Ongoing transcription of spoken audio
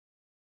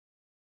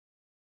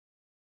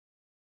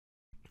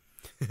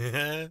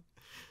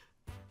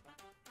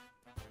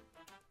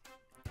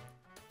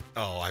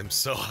Oh, I'm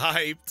so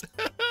hyped.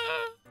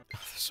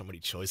 There's so many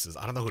choices.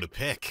 I don't know who to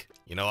pick.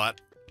 You know what?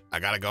 I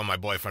gotta go with my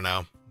boy for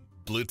now.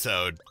 Blue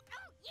Toad.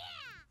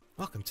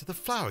 Welcome to the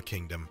Flower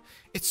Kingdom.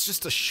 It's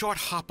just a short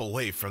hop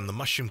away from the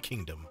Mushroom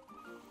Kingdom.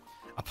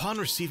 Upon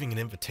receiving an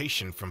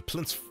invitation from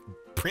Prince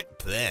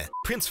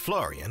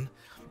Florian,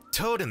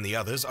 Toad and the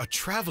others are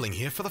traveling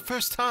here for the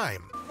first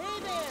time.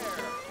 Hey there!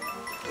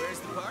 Where's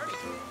the party?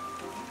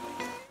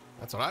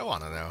 That's what I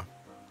want to know.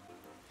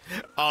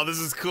 Oh, this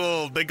is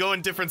cool. They go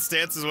in different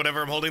stances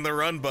whenever I'm holding the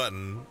run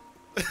button.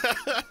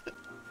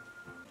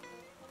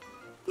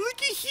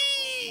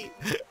 Look-a-hee!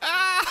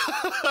 Ah!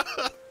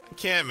 I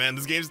can't, man.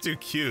 This game's too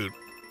cute.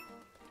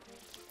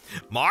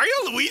 Mario?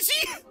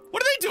 Luigi?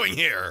 What are they doing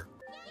here?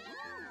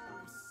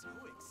 So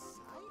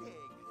exciting.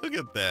 Look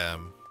at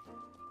them.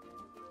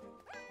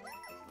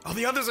 Oh,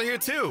 the others are here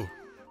too.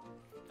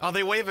 Oh,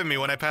 they wave at me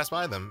when I pass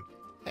by them.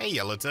 Hey,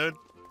 Yellow Toad.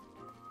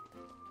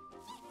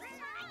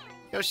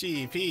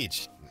 Yoshi,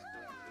 Peach.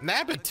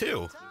 Nabbit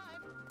too.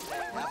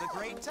 Have a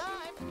great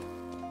time.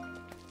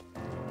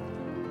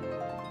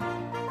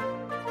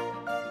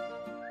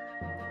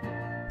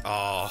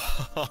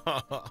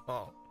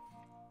 Oh.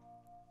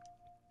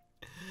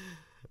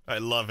 I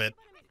love it.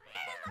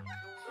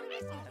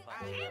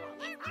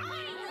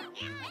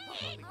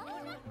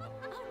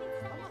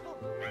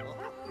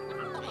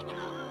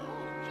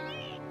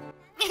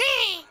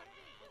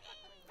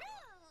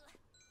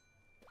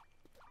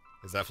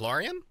 Is that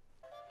Florian?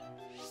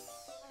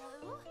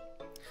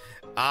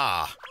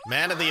 Ah,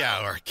 man of the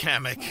hour,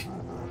 Kamek.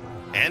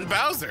 And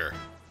Bowser.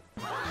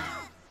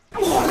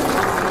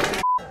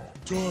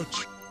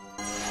 Touch.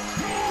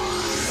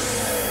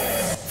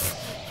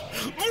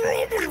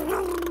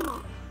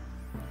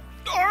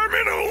 I'm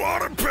in a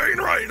lot of pain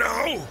right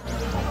now.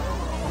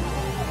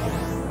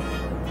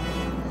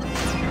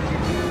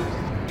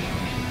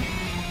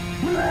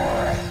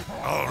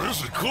 Oh,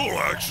 this is cool,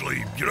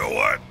 actually. You know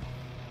what?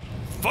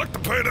 Fuck the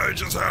pain I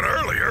just had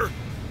earlier.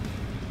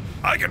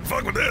 I can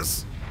fuck with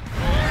this.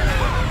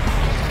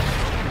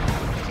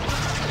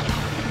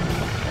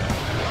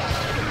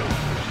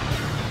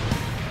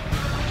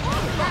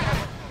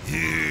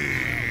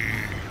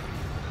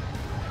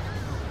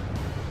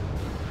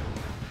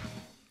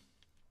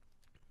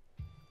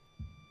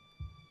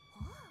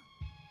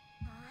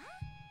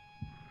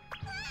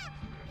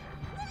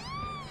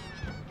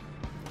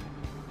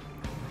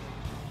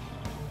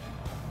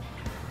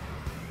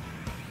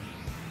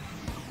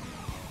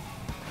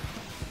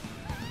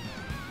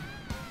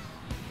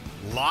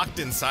 Locked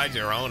inside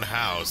your own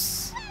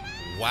house.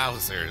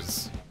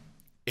 Wowzers.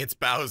 It's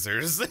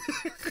Bowser's.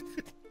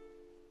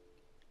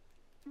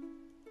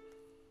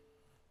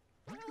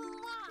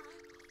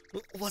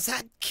 Was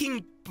that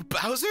King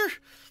Bowser?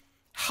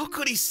 How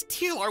could he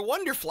steal our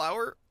Wonder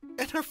Flower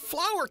and our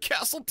Flower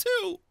Castle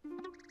too?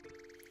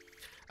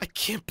 I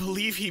can't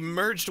believe he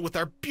merged with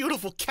our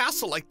beautiful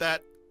castle like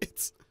that.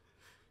 It's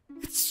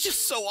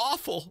just so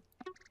awful.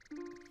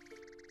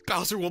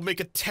 Bowser will make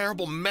a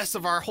terrible mess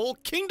of our whole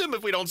kingdom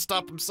if we don't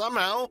stop him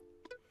somehow.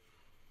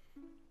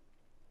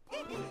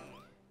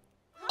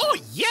 Oh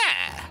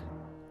yeah!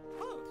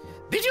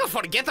 Did you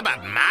forget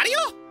about Mario?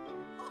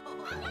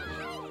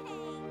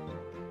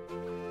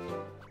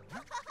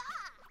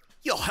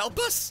 You'll help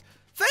us?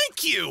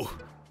 Thank you!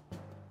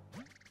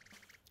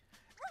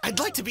 I'd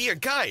like to be your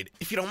guide,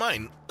 if you don't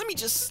mind. Let me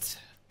just...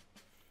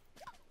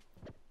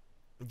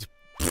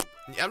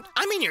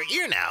 I'm in your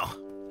ear now.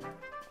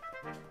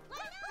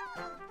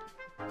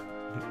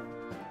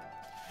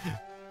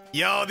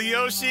 Yo, the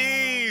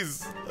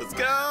Yoshis! Let's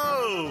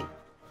go!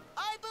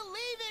 I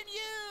believe in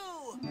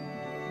you!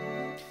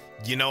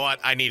 You know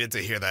what? I needed to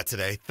hear that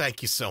today.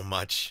 Thank you so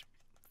much,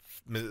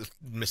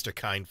 Mr.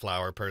 Kind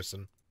Flower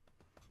Person.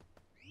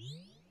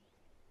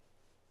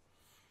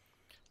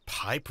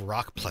 Pipe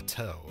Rock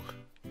Plateau.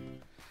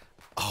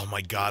 Oh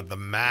my god, the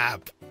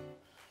map.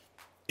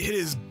 It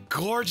is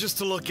gorgeous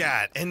to look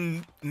at,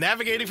 and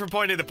navigating from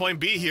point A to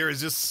point B here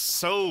is just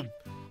so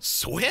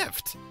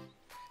swift.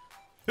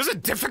 There's a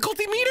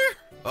difficulty meter?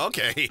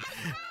 Okay.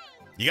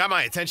 You got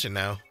my attention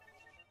now.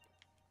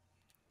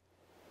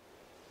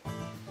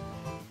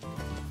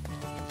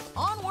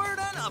 Onward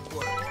and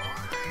upward.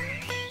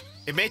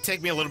 It may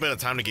take me a little bit of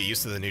time to get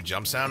used to the new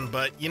jump sound,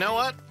 but you know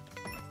what?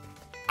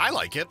 I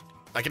like it.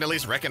 I can at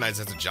least recognize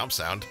it's a jump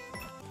sound.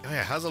 Oh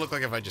yeah, how does it look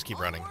like if I just keep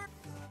running?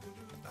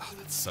 Oh,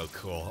 that's so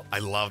cool. I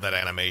love that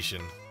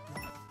animation.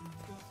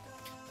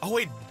 Oh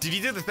wait, did he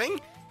do the thing?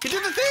 He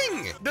did the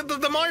thing!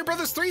 The Mario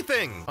Brothers 3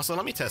 thing! Also,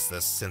 let me test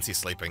this since he's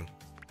sleeping.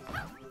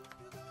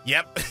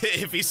 Yep,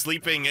 if he's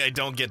sleeping, I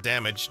don't get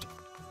damaged.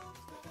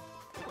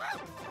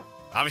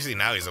 Obviously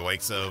now he's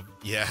awake, so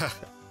yeah.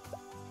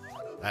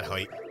 That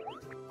height.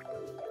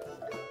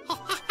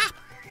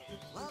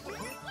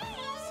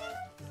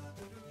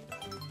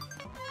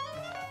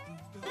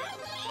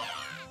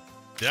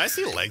 Did I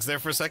see legs there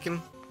for a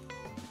second?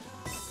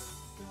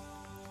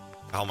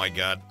 Oh my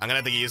god. I'm gonna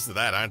have to get used to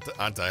that,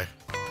 aren't I?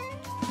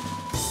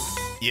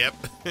 Yep.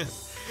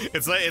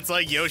 It's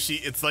like Yoshi.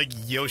 It's like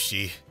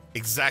Yoshi.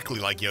 Exactly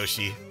like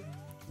Yoshi.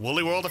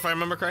 Woolly World, if I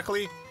remember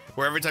correctly,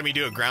 where every time you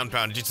do a ground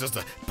pound, it's just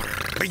a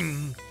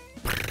bing,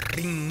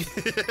 bing.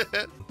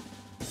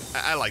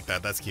 I like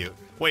that. That's cute.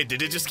 Wait,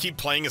 did it just keep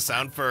playing a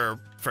sound for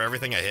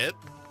everything I hit?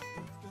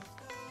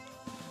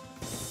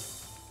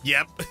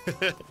 Yep.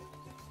 And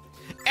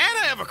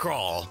I have a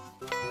crawl.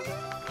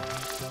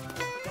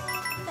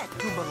 That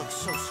Goomba looks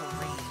so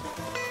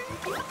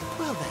serene.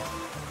 Well then.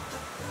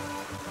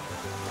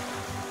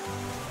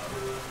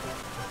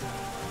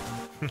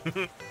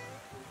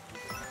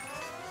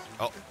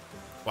 Oh,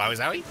 Wowie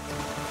Zowie?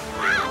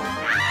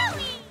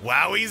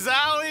 Wowie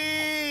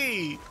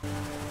Zowie!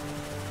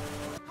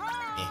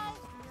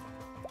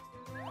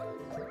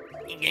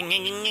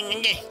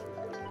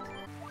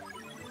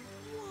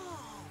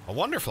 A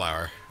Wonder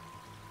Flower.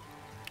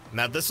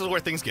 Now this is where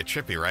things get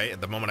trippy, right? At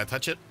the moment I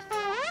touch it.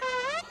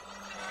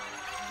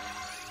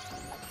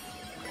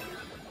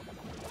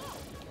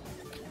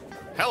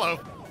 Hello.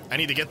 I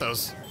need to get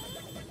those.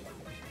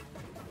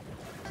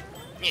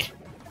 Yeah.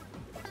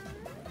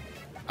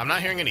 I'm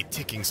not hearing any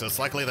ticking, so it's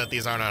likely that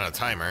these aren't on a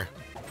timer.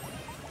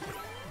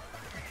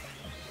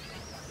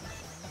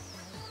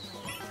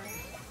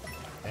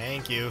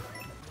 Thank you.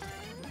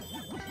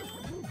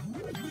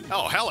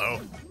 Oh, hello.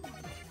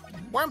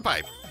 Worm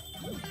pipe.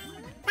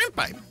 Worm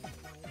pipe.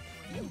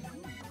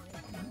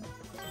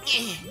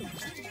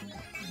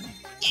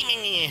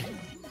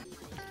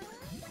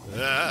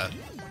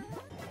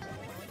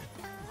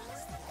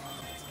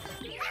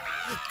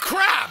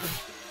 Crap!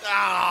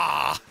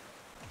 Ah!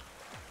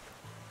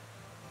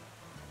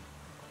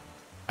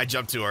 I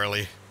jumped too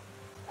early.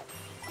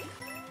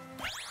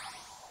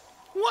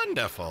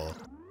 Wonderful.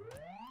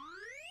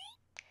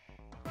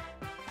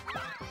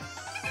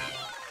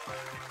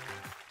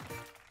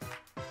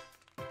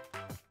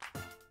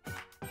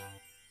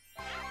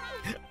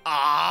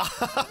 Ah!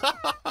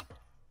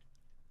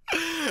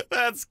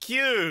 That's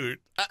cute.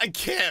 I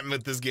can't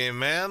with this game,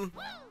 man.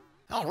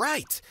 All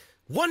right.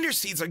 Wonder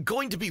Seeds are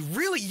going to be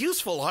really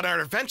useful on our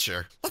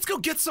adventure. Let's go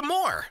get some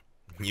more.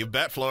 You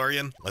bet,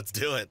 Florian. Let's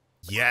do it.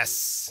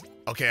 Yes.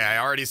 Okay, I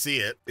already see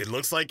it. It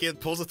looks like it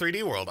pulls a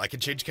 3D world. I can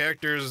change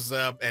characters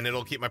and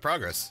it'll keep my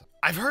progress.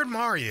 I've heard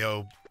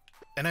Mario,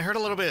 and I heard a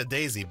little bit of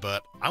Daisy,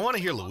 but I want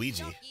to hear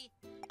Luigi.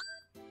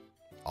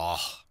 Oh,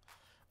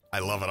 I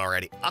love it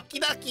already. Okie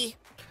dokie.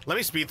 Let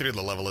me speed through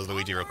the level as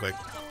Luigi real quick.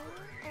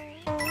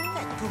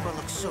 That Goomba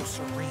looks so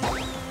serene.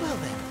 Well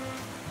then.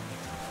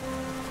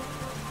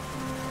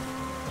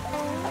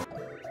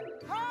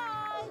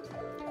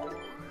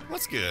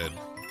 What's good?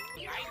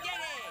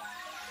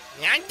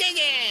 I did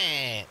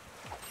it!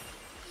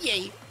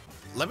 Yay.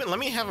 Let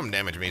me have him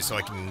damage me so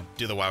I can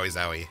do the Wowie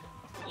Zowie.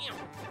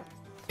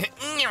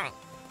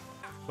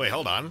 Wait,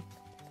 hold on.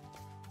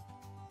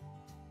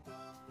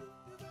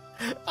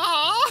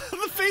 Aw,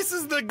 the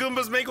faces the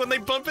Goombas make when they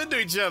bump into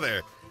each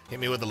other. Hit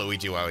me with the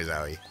Luigi Wowie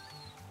Zowie.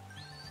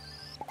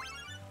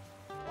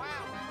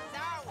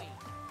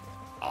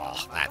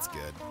 Oh, that's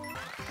good.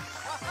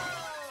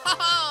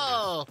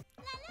 Oh!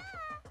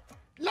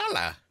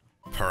 Lala.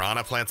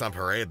 Piranha plants on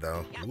parade,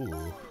 though.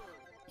 Ooh.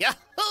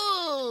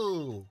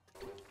 Yahoo!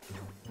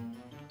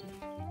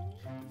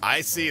 I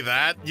see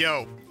that.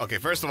 Yo. Okay,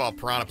 first of all,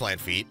 piranha plant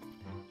feet.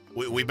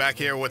 We back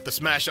here with the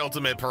Smash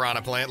Ultimate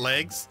piranha plant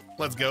legs.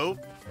 Let's go.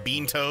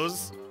 Bean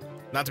toes.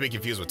 Not to be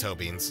confused with toe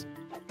beans.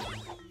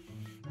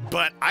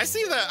 But I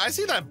see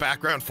that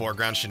background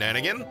foreground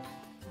shenanigan.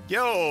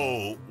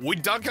 Yo, we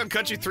Donkey Kong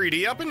Country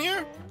 3D up in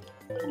here?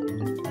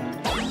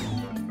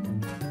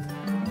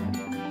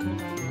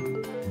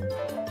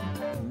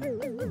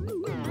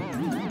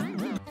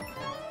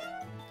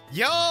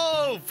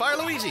 Yo, Fire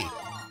Luigi!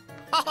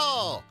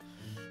 Oh!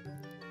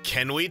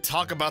 Can we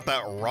talk about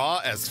that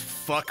raw as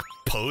fuck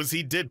pose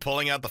he did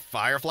pulling out the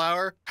fire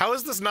flower? How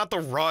is this not the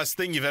rawest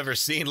thing you've ever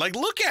seen? Like,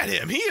 look at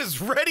him! He is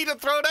ready to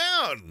throw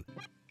down!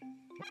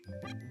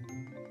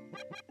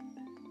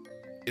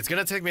 It's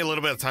gonna take me a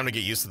little bit of time to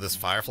get used to this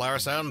fire flower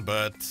sound,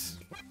 but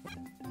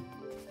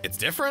it's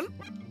different.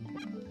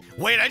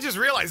 Wait, I just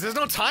realized there's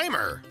no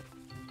timer.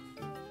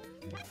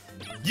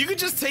 You could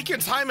just take your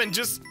time and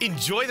just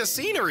enjoy the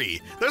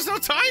scenery. There's no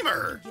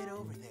timer. Get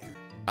over there.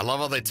 I love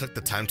how they took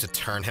the time to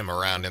turn him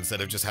around instead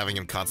of just having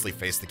him constantly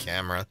face the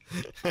camera.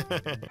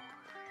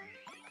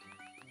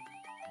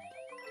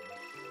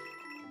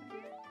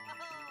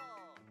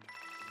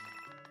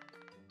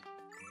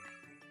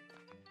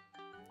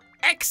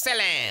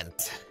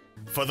 Excellent!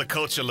 For the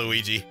culture,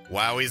 Luigi.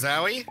 Wowie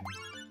Zowie?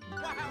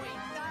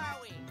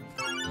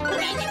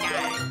 Luigi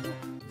time!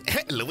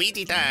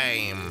 Luigi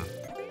time!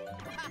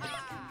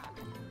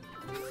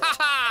 Ha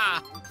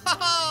ha! Ho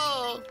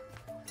ho!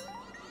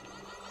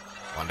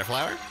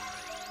 Wonderflower?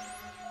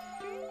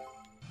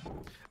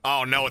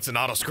 Oh no, it's an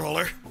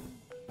auto-scroller.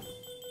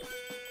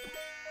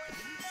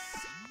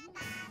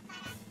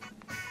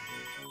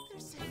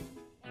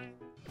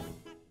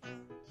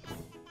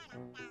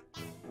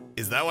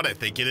 Is that what I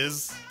think it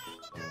is?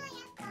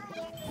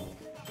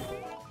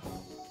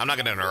 I'm not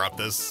gonna interrupt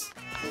this.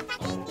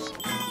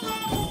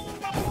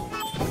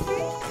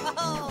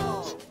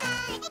 Oh.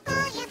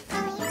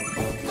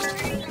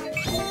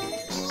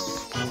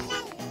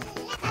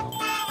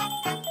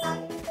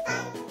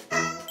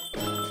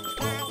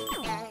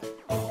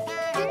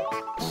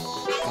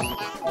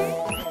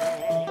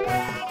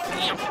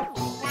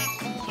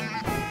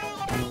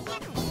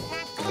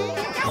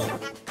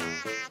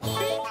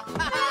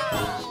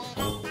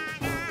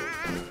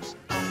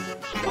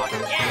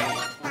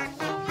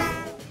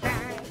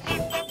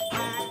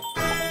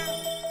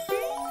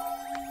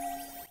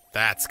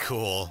 That's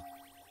cool.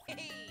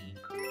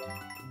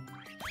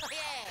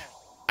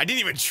 I didn't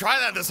even try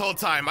that this whole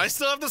time. I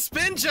still have the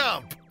spin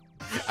jump.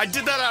 I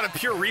did that out of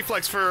pure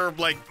reflex for,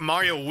 like,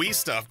 Mario Wii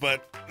stuff,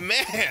 but,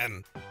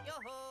 man.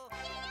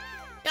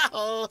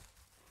 Yo-ho.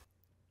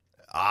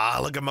 Ah,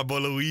 look at my boy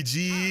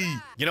Luigi.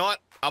 You know what?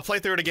 I'll play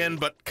through it again,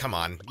 but come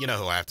on. You know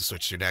who I have to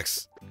switch to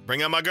next.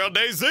 Bring out my girl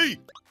Daisy.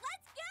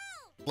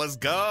 Let's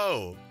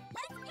go.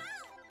 Let's go.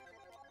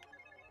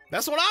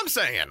 That's what I'm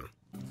saying.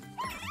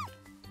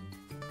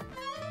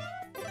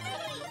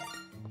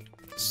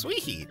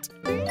 Sweet.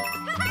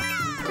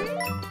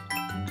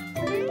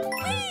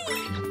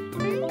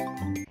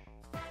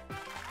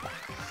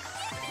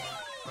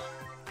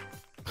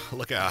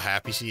 Look at how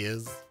happy she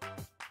is.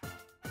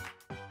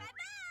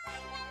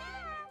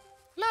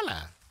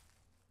 Lala.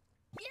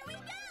 Here we go.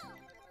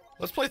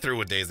 Let's play through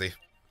with Daisy.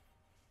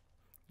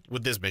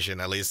 With this mission,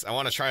 at least. I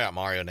want to try out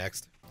Mario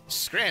next.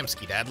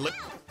 Scramsky, Dad. Look.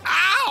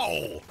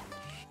 Ow!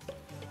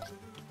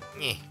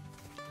 Eh.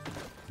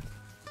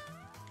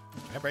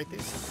 Can I break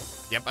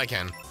these? Yep, I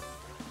can.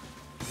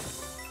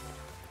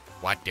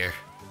 What there?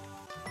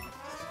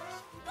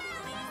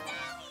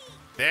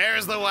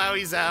 There's the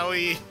Wowie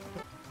Zowie.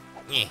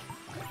 Eh.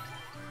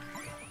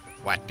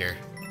 What there?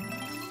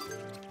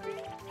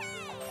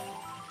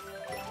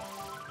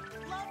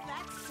 Love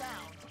that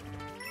sound.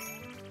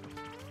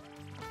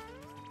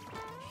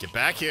 Get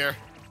back here.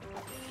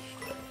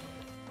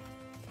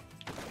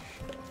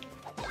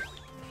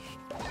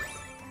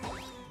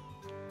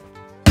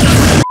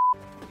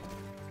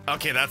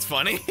 Okay, that's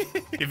funny.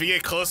 If you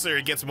get closer,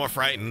 it gets more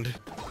frightened.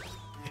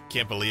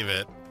 Can't believe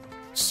it.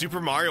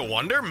 Super Mario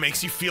Wonder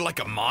makes you feel like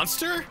a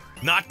monster?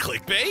 Not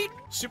clickbait?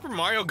 Super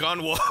Mario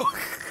Gone Woke.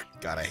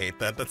 God, I hate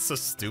that. That's so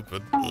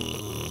stupid.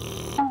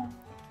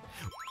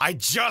 I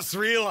just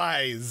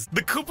realized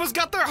the Koopas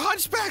got their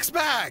hunchbacks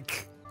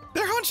back.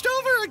 They're hunched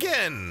over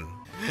again.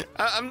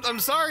 I'm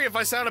sorry if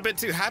I sound a bit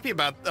too happy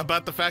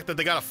about the fact that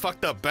they got a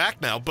fucked up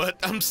back now, but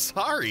I'm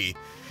sorry.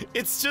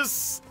 It's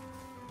just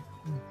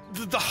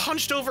the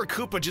hunched over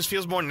Koopa just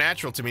feels more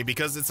natural to me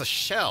because it's a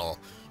shell.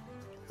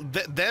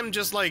 Them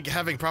just like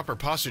having proper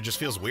posture just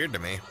feels weird to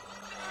me.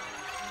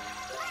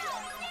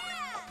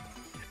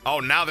 Oh,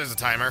 now there's a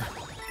timer.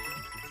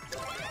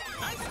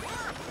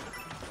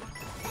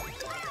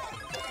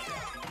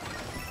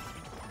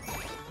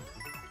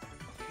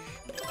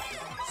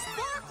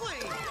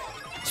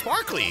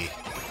 Sparkly!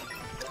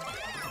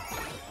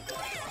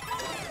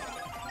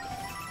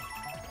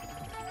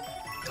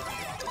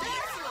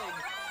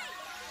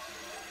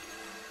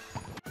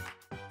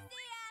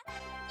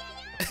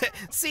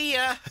 See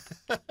ya!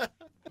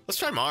 Let's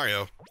try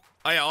Mario.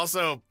 Oh yeah,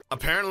 also,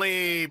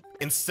 apparently,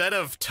 instead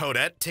of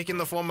Toadette taking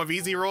the form of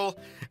Easy Roll,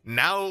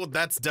 now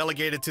that's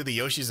delegated to the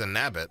Yoshis and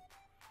Nabbit.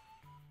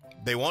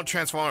 They won't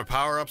transform with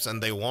power-ups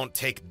and they won't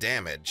take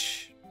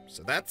damage.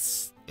 So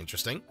that's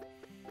interesting.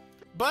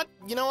 But,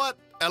 you know what?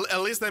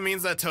 At least that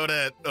means that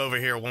Toadette over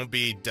here won't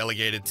be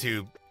delegated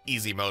to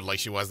easy mode like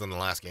she was in the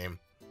last game.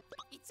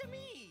 It's-a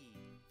me!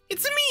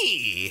 It's-a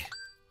me!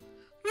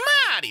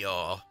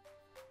 Mario!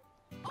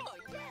 Oh,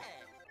 yeah!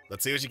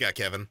 Let's see what you got,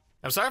 Kevin.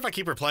 I'm sorry if I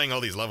keep replaying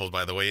all these levels,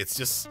 by the way. It's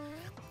just...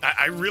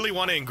 I really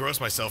want to engross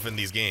myself in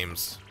these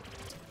games.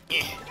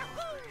 Eh.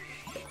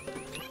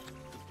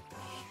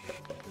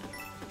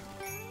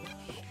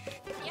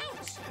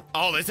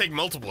 Oh, they take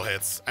multiple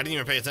hits. I didn't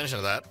even pay attention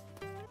to that.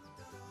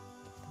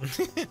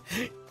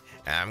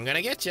 I'm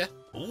gonna get you.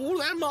 Ooh,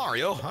 that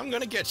Mario. I'm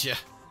gonna get you.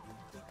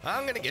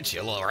 I'm gonna get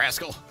you, little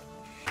rascal.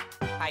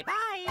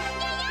 Bye-bye!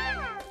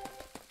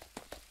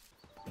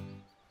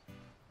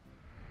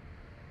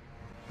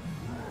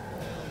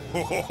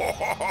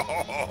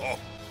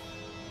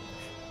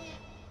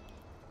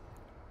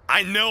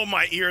 I know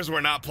my ears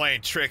were not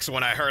playing tricks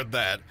when I heard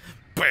that.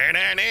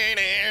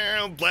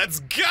 Let's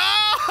go!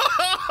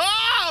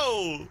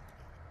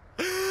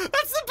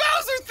 That's the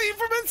Bowser theme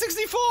from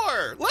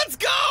N64! Let's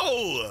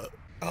go!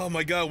 Oh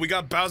my god, we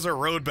got Bowser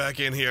Road back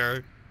in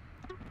here.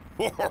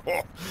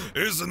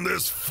 Isn't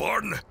this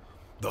fun?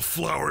 The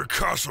Flower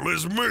Castle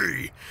is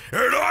me,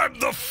 and I'm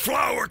the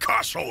Flower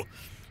Castle!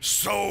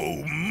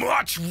 So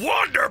much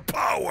wonder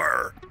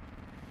power!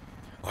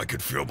 I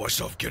could feel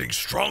myself getting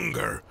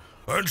stronger,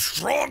 and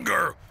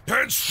stronger,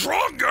 and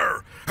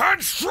stronger,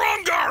 and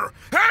stronger,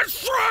 and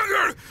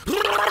stronger!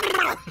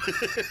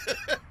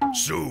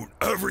 Soon,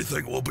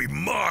 everything will be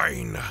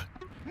mine!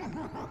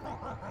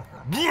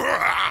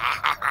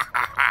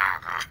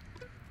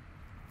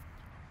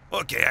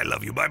 Okay, I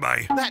love you,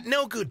 bye-bye. That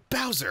no-good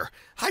Bowser!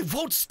 I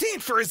won't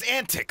stand for his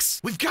antics!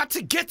 We've got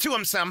to get to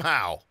him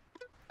somehow!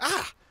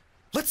 Ah!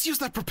 Let's use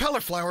that propeller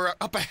flower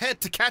up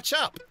ahead to catch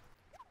up!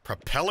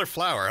 Propeller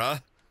flower, huh?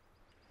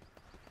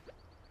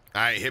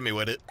 Alright, hit me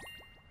with it.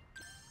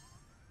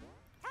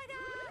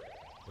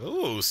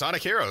 Ooh,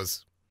 Sonic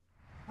Heroes.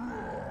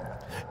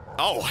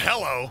 Oh,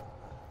 hello!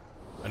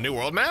 A new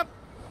world map?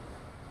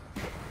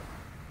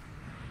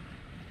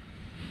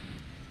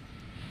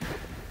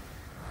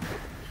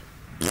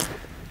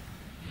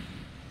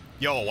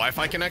 Yo, a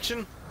Wi-Fi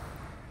connection?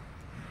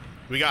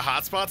 We got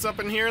hotspots up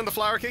in here in the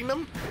Flower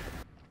Kingdom?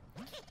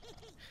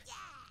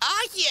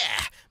 Oh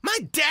yeah! My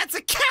dad's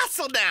a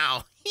castle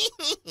now!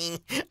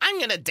 I'm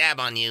gonna dab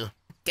on you.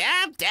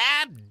 Dab,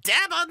 dab,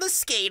 dab on the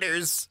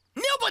skaters.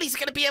 Nobody's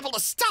gonna be able to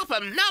stop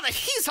him now that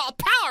he's all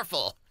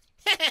powerful!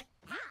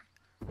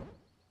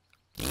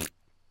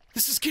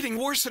 This is getting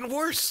worse and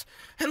worse.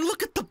 And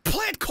look at the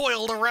plant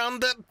coiled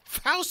around the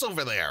house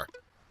over there.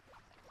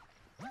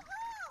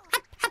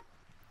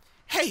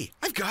 Hey,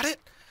 I've got it.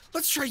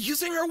 Let's try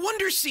using our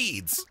Wonder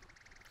Seeds.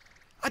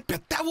 I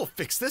bet that will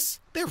fix this.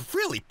 They're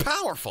really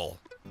powerful.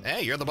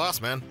 Hey, you're the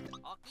boss, man.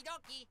 Okie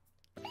dokie.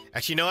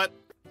 Actually, you know what?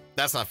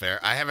 That's not fair.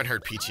 I haven't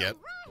heard Peach yet.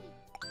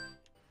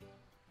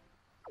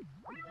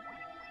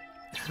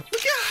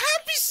 Look how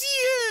happy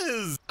she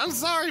is! I'm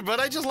sorry, but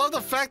I just love the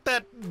fact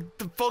that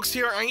the folks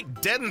here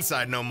ain't dead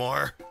inside no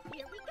more.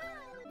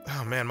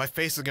 Oh man, my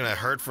face is gonna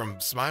hurt from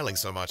smiling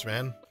so much,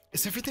 man.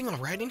 Is everything all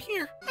right in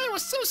here? I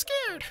was so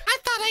scared. I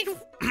thought I'd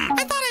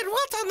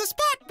wilt on the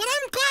spot, but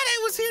I'm glad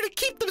I was here to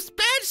keep this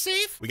badge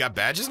safe. We got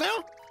badges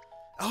now?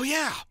 Oh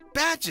yeah,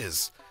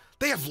 badges.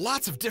 They have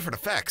lots of different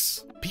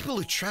effects. People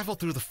who travel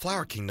through the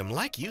Flower Kingdom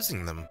like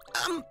using them.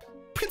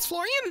 Prince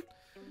Florian?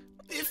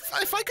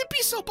 If I could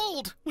be so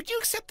bold, would you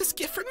accept this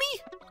gift from me?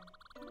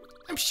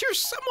 I'm sure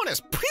someone as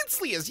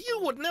princely as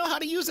you would know how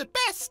to use it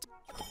best.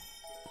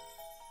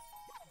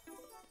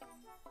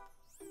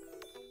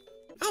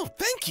 Oh,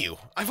 thank you.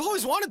 I've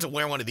always wanted to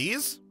wear one of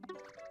these.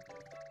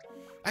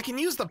 I can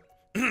use the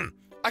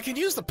I can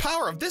use the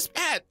power of this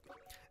I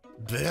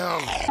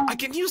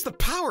can use the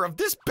power of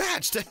this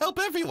badge to help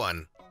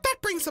everyone.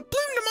 That brings a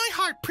bloom to my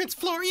heart, Prince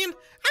Florian.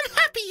 I'm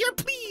happy you're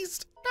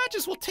pleased.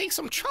 Badges will take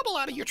some trouble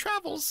out of your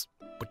travels.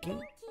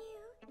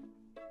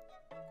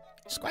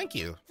 Squank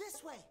you.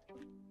 This way.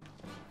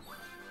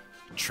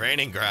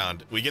 Training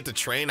ground. We get to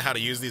train how to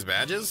use these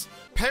badges?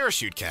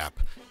 Parachute cap.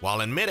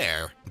 While in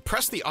midair,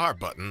 press the R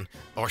button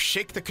or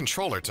shake the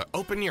controller to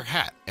open your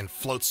hat and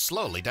float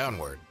slowly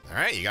downward. All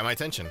right, you got my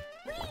attention.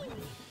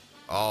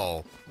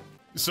 Oh.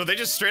 So they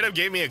just straight up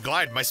gave me a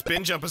glide. My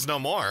spin jump is no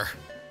more.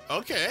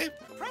 Okay.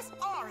 Press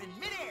R in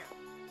midair.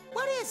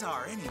 What is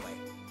R anyway?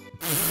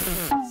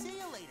 See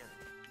you later.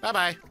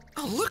 Bye-bye.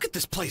 Oh, look at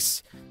this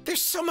place.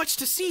 There's so much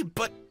to see,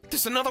 but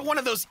there's another one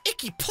of those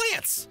icky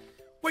plants.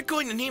 We're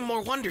going to need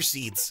more Wonder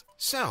Seeds.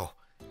 So,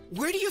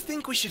 where do you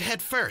think we should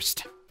head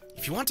first?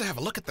 If you want to have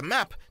a look at the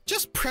map,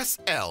 just press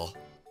L.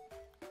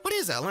 What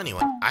is L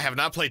anyway? I have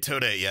not played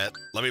Toadette yet.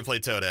 Let me play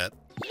Toadette.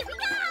 Here we go!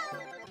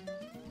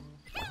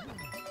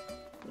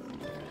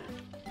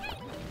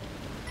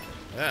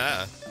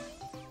 Ah.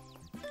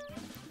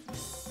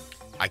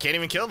 I can't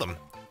even kill them.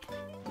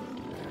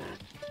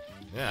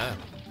 Yeah.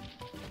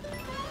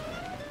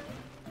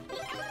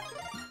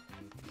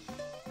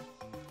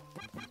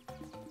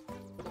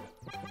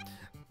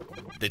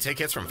 They take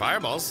hits from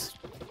fireballs.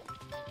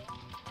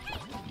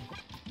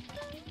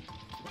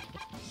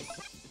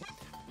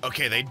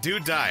 Okay, they do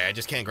die. I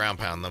just can't ground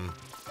pound them.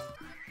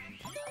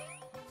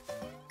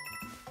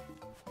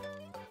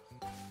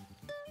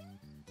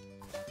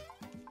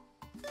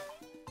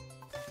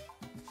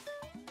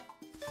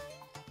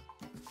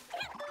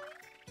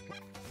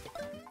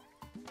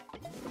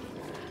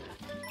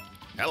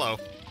 Hello.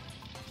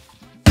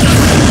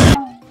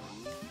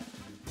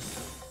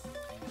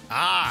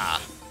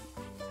 Ah!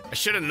 I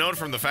should have known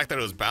from the fact that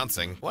it was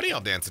bouncing. What are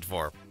y'all dancing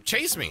for?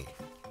 Chase me!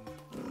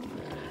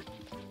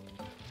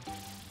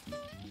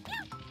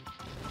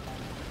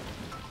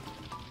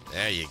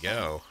 There you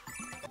go.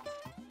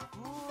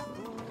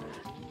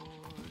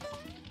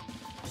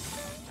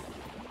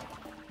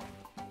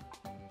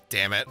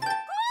 Damn it.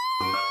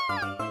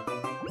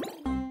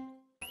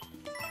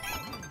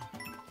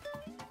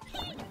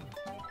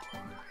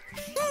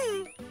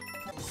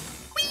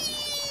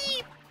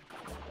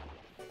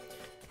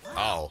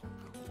 Oh.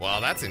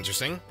 Well, that's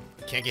interesting.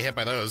 Can't get hit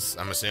by those,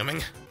 I'm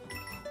assuming.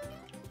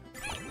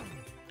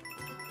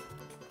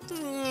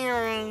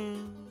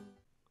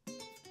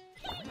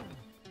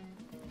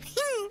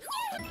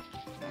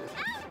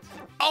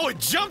 Oh, it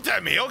jumped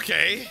at me,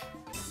 okay.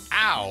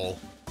 Ow.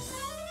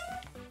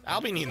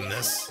 I'll be needing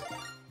this.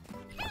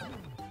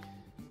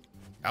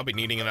 I'll be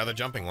needing another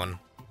jumping one.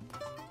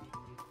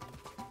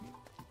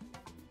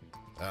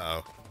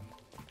 Uh-oh.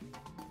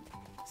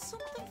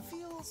 Something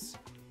feels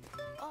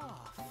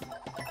off.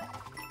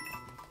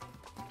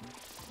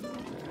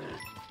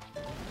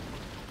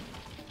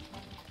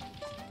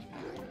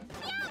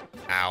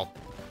 Ow.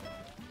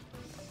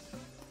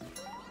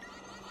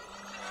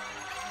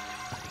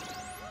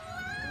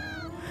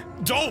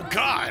 Oh,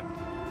 God!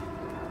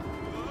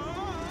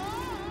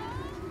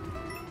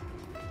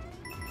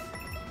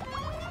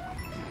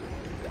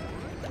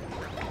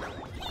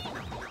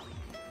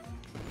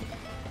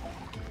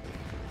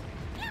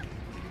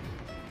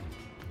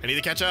 I need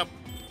to catch up.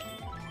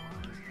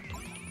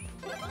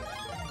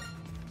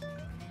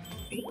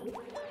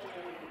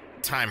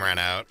 Time ran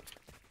out.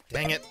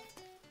 Dang it.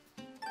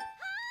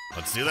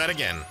 Let's do that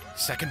again.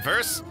 Second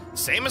verse,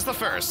 same as the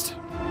first.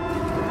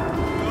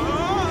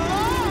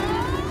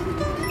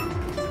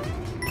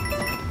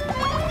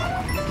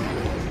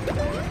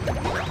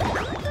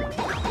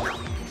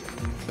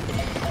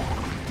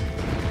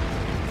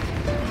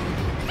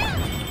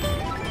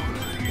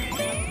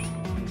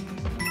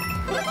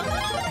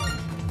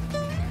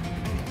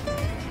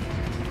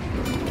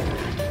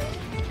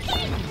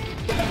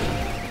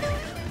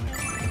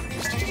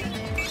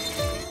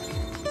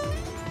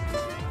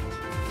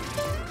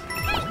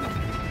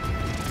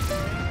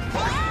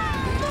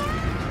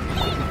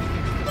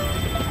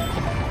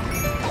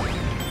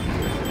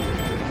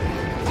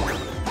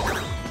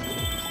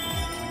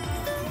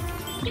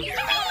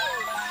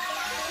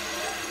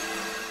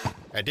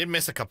 I did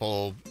miss a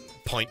couple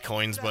point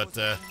coins, but,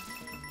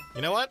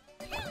 you know what?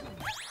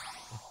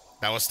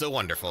 That was still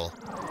wonderful.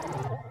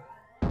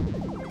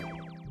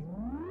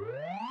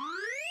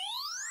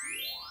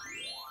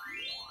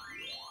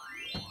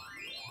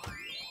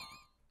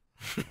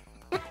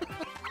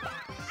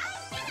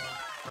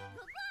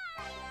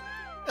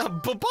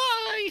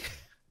 Bye-bye!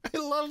 I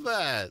love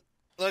that.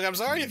 Look, I'm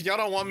sorry if y'all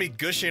don't want me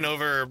gushing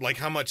over, like,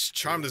 how much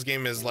charm this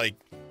game is, like,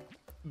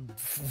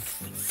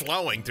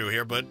 flowing through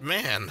here, but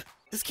man,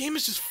 this game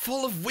is just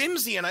full of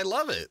whimsy and I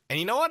love it. And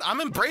you know what? I'm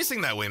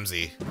embracing that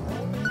whimsy.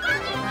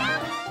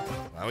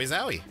 Wowie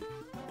zowie.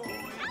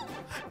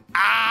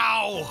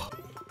 Ow!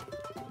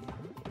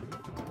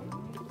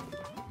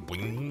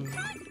 Wing.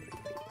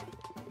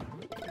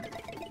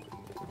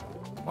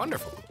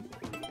 Wonderful.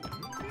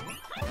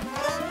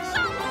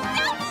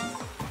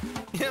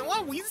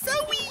 Wowie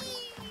zowie!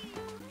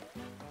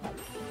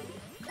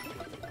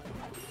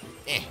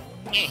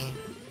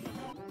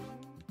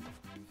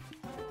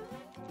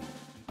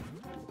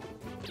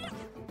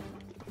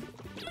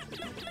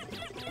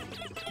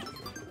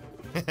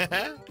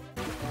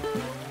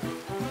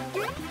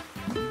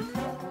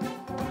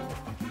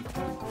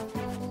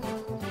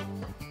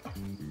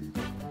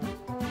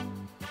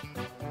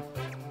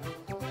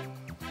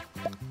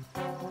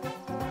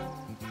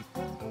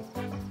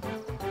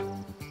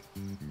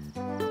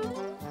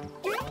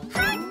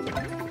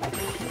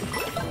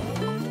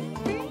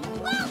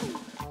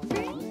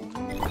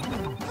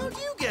 How'd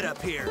you get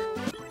up here?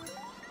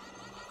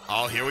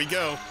 Oh, here we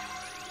go.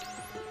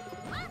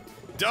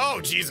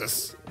 Oh,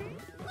 Jesus.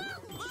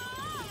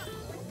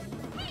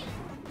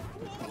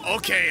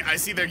 Okay, I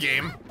see their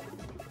game.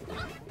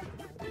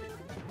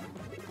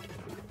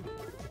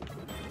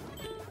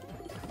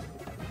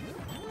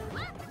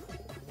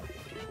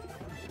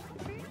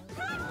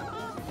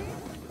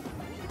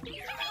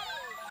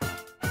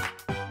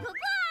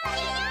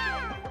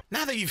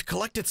 Now that you've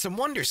collected some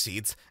Wonder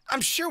Seeds,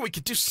 I'm sure we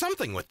could do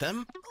something with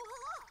them.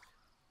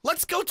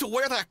 Let's go to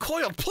where that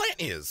coiled plant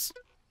is.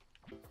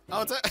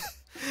 Oh, it's a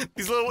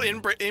these little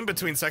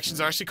in-between sections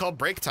are actually called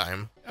break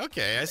time.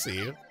 Okay, I see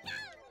you.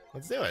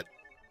 Let's do it.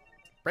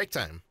 Break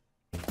time.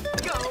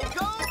 Go, go,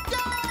 go!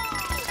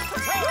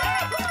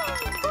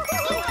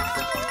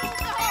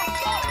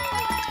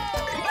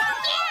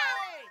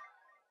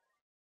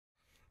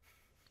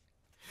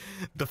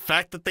 The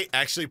fact that they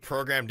actually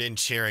programmed in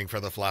cheering for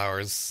the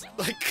flowers.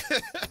 Like,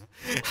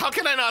 how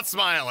can I not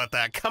smile at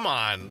that? Come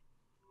on.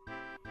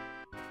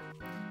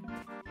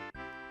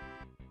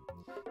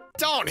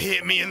 Don't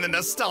hit me in the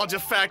nostalgia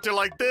factor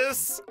like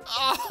this.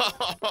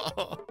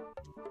 Oh.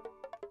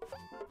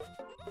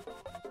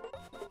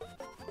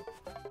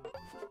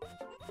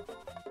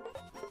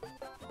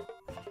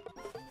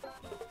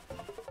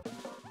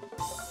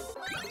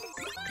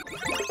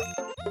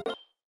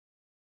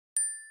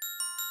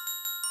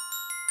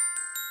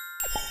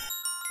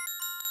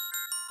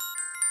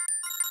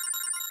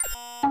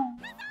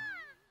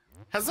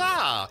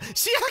 Huzzah!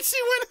 She actually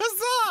went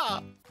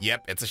huzzah!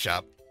 Yep, it's a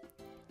shop.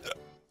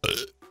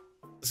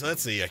 So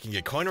let's see, I can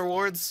get coin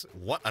rewards.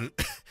 What?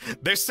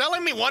 They're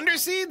selling me Wonder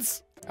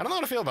Seeds? I don't know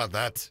how to feel about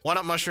that.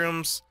 1-up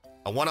mushrooms,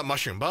 a 1-up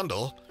mushroom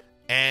bundle,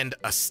 and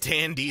a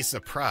standee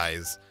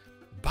surprise.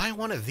 Buy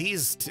one of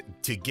these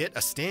to get a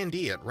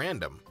standee at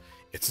random.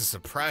 It's a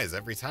surprise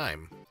every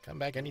time. Come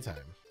back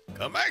anytime.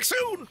 Come back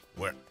soon!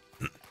 Where?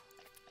 I'm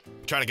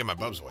trying to get my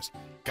Bubs voice.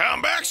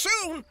 Come back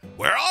soon!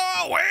 We're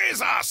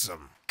always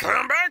awesome!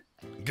 Come back!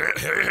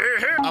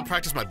 I'll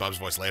practice my Bubs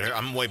voice later.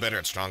 I'm way better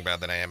at Strong Bad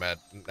than I am at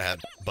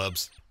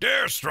Bubs.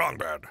 Dear Strong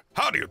Bad,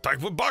 how do you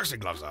type with boxing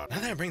gloves on? Now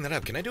that I bring that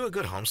up, can I do a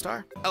good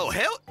Homestar? Oh,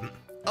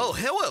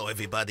 hello,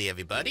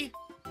 everybody.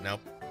 Nope.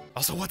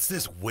 Also, what's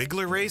this,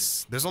 Wiggler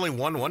race? There's only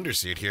one Wonder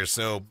Seed here,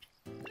 so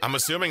I'm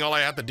assuming all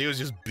I have to do is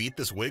just beat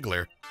this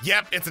Wiggler.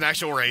 Yep, it's an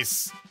actual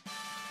race.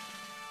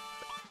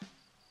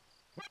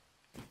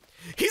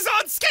 He's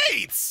on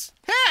skates!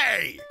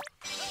 Hey!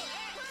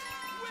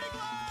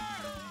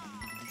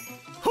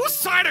 Whose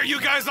side are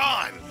you guys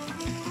on?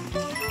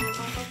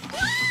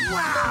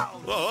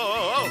 Wow! Whoa, whoa,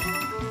 whoa,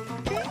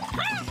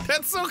 whoa.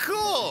 That's so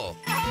cool!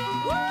 Go,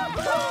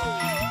 go, go!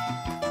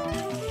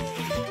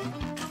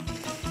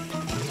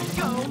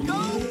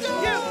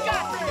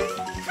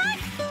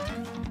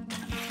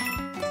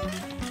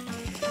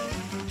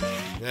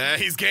 You got Yeah,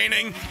 he's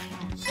gaining.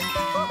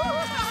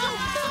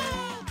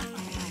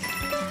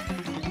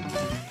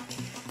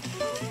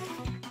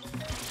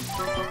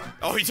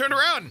 Oh, he turned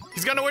around.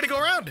 He's got no way to go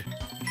around. Look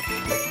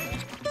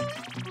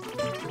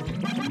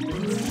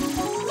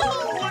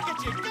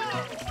at you go!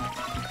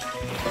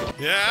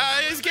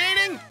 Yeah, he's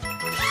gaining.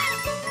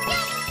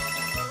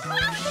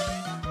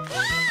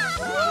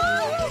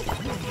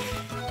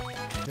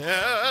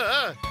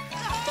 Yeah.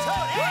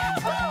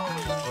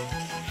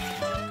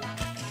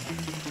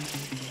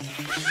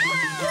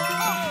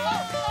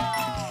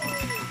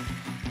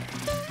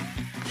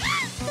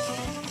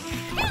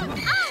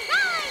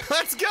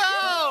 Let's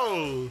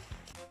go!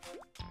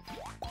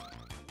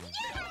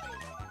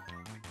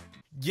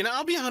 You know,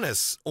 I'll be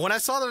honest. When I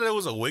saw that it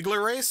was a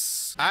Wiggler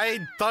race,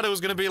 I thought it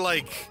was gonna be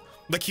like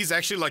he's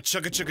actually like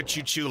chugga chugga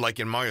choo choo like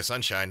in Mario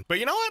Sunshine. But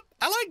you know what?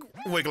 I like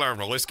Wiggler on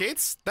roller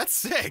skates. That's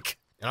sick.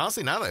 And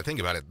honestly, now that I think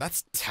about it,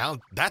 that's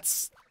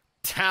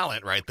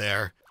talent right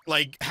there.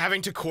 Like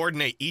having to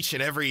coordinate each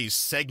and every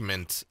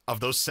segment of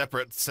those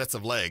separate sets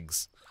of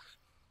legs.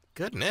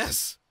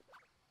 Goodness.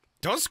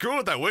 Don't screw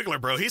with that Wiggler,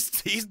 bro. He's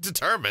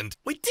determined.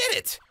 We did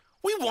it!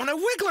 We won a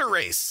Wiggler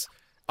race!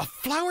 A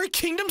Flower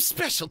Kingdom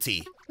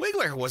specialty.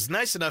 Wiggler was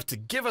nice enough to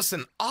give us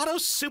an Auto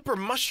Super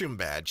Mushroom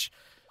badge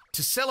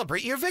to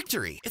celebrate your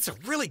victory. It's a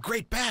really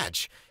great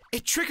badge.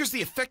 It triggers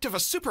the effect of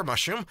a Super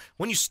Mushroom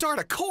when you start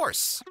a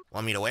course.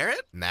 Want me to wear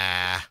it?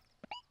 Nah.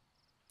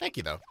 Thank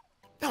you, though.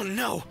 Oh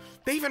no!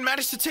 They even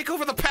managed to take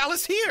over the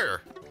palace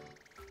here!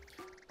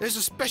 There's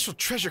a special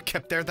treasure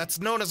kept there that's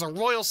known as a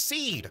royal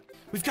seed.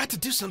 We've got to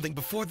do something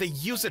before they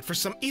use it for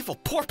some evil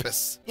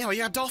porpoise. Yeah, we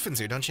got dolphins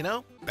here, don't you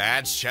know?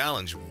 Badge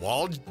challenge,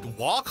 wall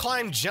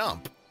climb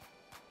jump.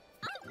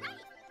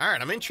 All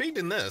right, I'm intrigued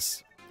in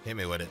this. Hit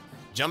me with it.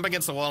 Jump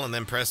against the wall and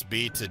then press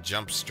B to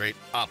jump straight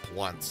up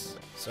once.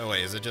 So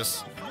wait, is it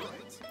just...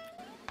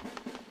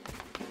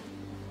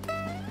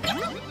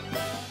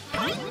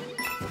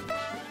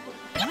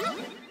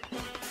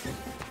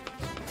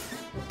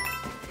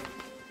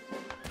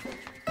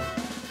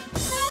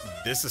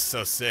 This is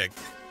so sick.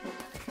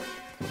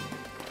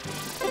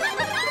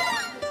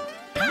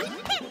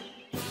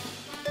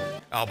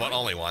 Oh, but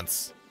only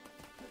once.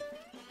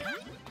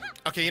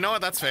 Okay, you know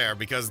what? That's fair,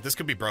 because this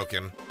could be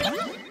broken.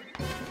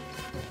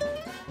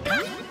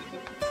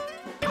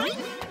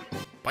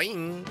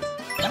 Boing.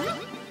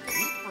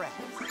 Deep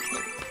breaths.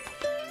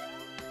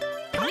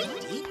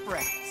 Deep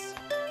breaths.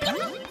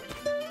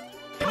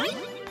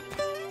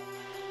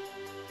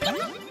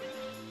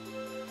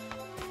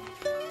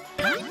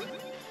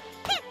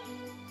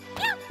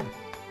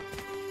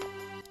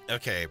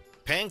 Okay,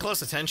 paying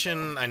close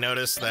attention, I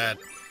noticed that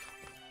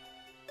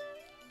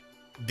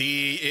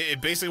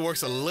it basically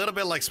works a little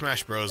bit like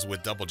Smash Bros.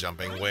 With double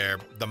jumping, where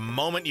the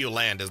moment you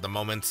land is the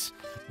moment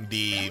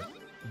the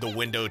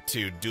window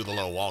to do the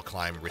little wall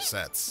climb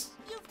resets.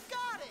 You've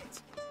got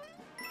it!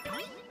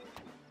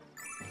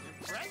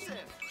 Impressive!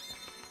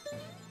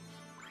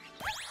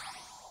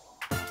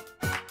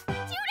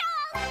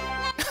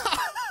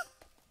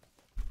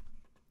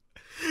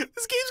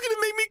 This game's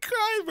gonna make me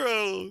cry,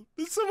 bro.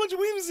 There's so much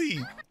whimsy.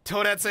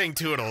 Toadette saying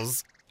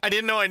toodles. I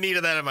didn't know I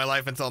needed that in my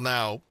life until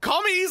now.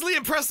 Call me easily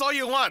impressed all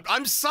you want.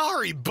 I'm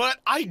sorry, but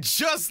I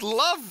just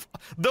love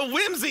the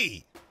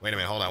whimsy. Wait a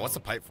minute, hold on. What's the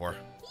pipe for?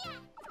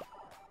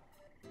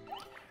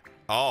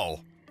 Oh,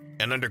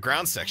 an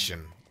underground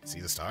section. See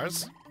the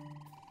stars?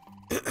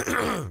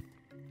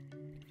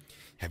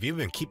 Have you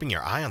been keeping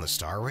your eye on the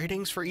star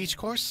ratings for each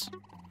course?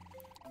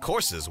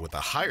 Courses with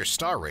a higher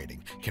star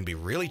rating can be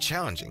really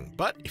challenging,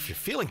 but if you're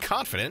feeling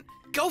confident,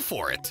 go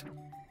for it.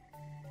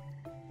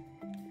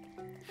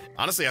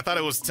 Honestly, I thought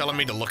it was telling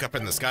me to look up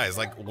in the skies.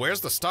 Like, where's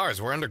the stars?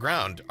 We're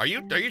underground. Are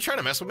you trying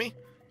to mess with me?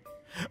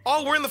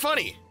 Oh, we're in the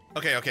funny.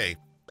 Okay.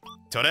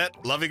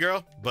 Toadette, love you,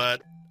 girl,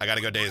 but I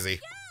gotta go Daisy.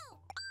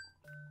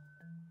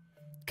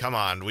 Come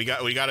on, we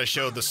gotta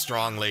show the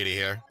strong lady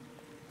here.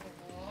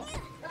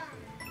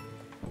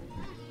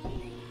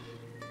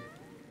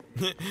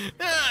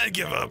 I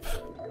give up.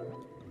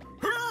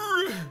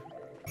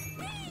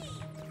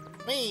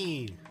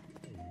 Me.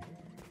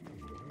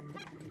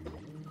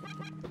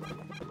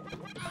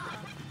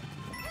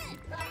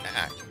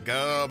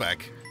 Go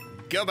back.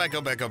 Go back.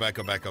 Can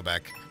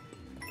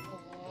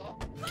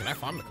I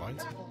farm the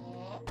coins?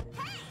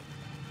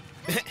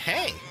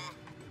 Hey!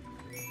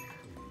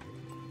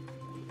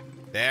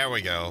 There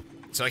we go.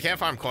 So I can't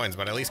farm coins,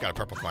 but I at least got a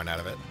purple coin out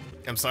of it.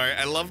 I'm sorry,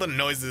 I love the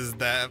noises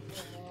that...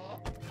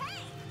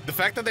 The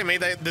fact that they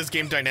made this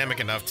game dynamic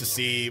enough to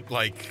see,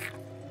 like,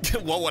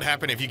 what would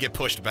happen if you get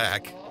pushed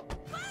back.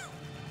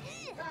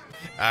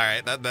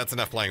 Alright, that's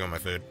enough playing with my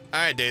food.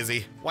 Alright,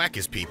 Daisy, whack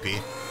his pee-pee.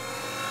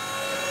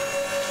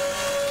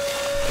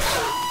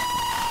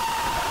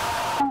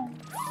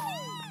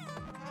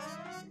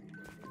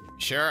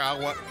 Sure, I'll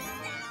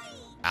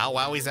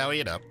wowie zowie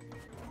it up.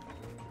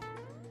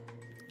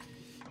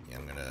 Yeah,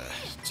 I'm gonna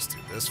just do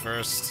this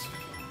first.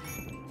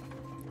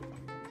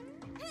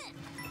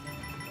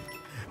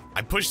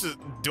 I push the...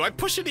 Do I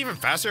push it even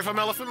faster if I'm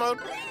elephant mode?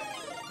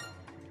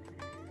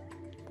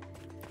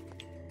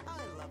 I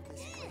love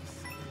this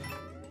place.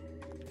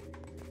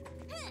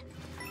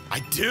 I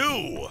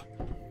do!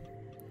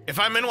 If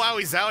I'm in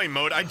Wowie Zowie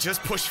mode, I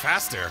just push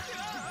faster.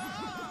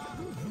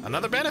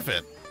 Another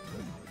benefit.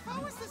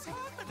 How is this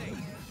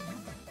happening?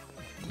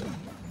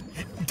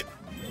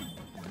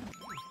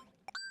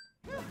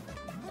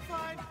 I'm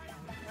fine.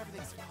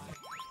 Everything's fine.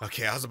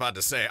 Okay, I was about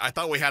to say, I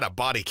thought we had a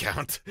body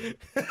count. I'm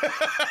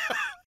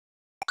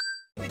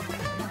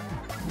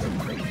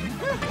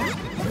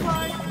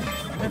fine.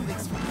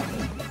 Everything's fine.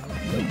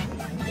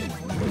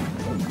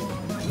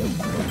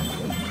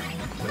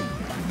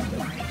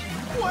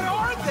 What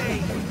are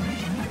they?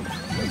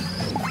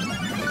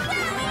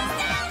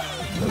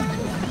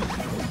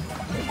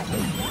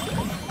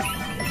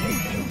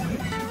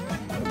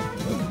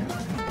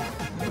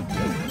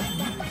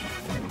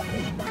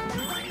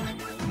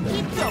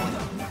 Keep going.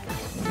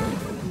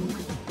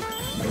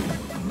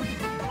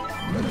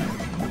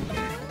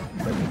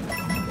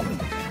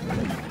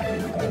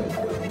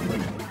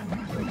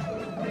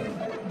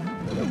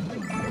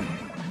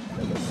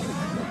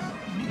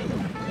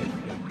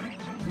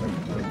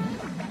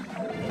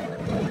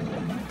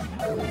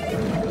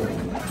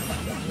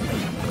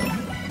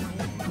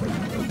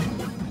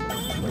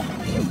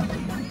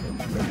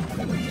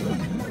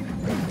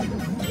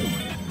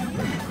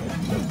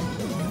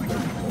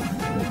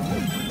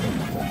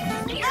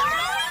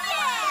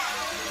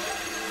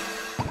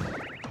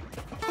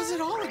 Was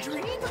it all a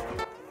dream?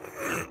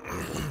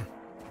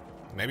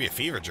 Maybe a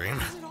fever dream.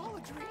 Was it all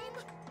a dream?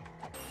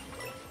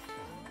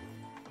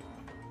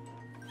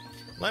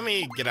 Let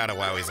me get out of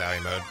Wowie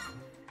Zowie mode.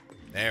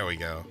 There we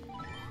go.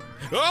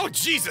 Oh,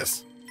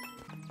 Jesus!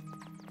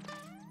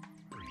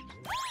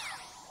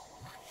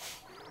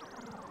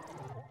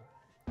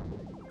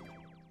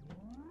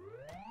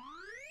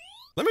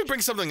 Let me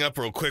bring something up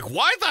real quick.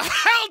 Why the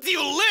hell do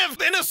you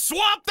live in a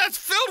swamp that's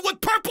filled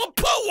with purple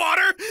poo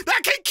water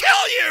that can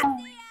kill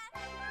you?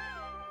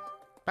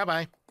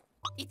 Bye-bye.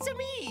 It's a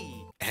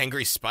me.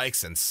 Angry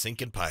spikes and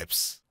sinking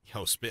pipes.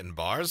 Yo, spitting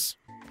bars?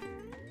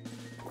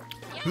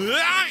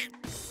 Ah!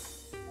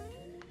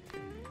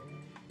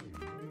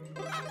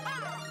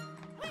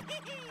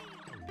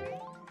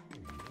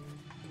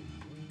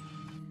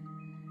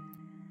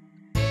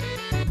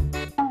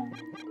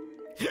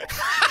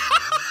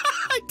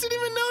 I didn't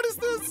even notice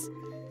this.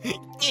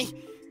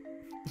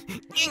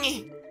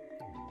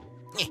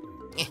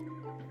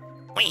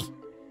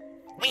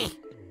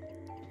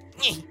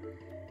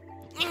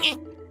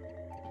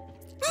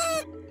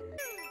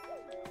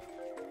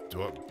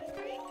 Do it.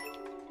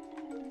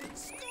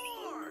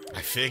 Score.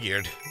 I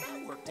figured.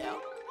 That worked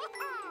out.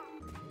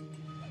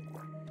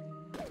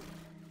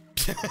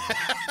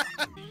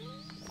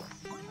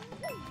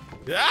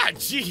 Ah,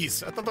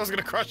 jeez. I thought that was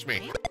gonna crush me.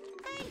 Hey,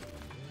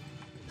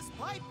 this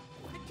pipe,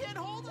 it can't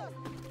hold us.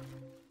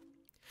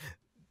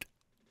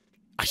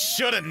 I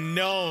should have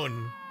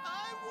known.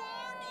 I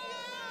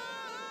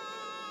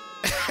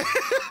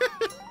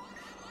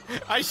warned you.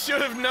 I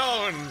should have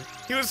known.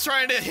 He was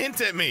trying to hint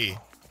at me.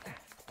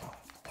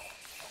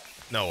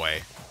 No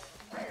way.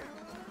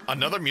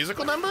 Another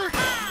musical number?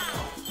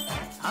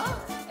 Huh?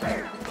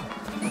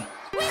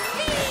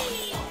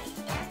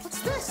 What's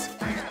this?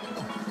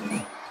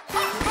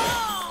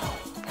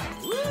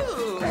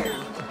 Ooh.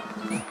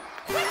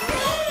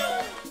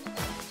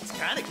 It's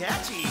kind of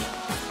catchy.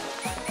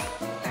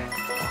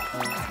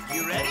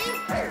 You ready?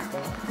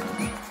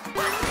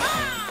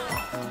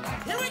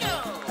 Here we go.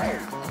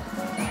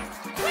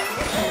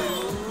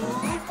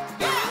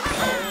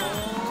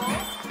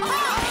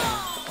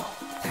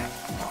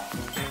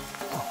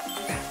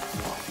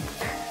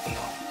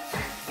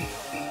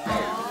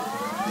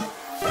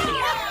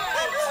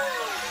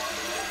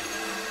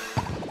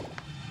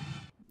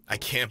 I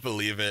can't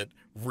believe it.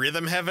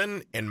 Rhythm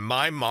Heaven in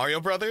my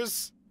Mario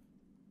Brothers?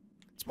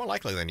 It's more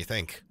likely than you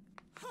think.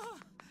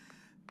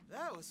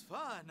 That was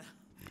fun.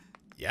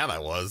 Yeah,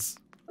 that was.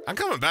 I'm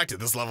coming back to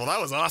this level.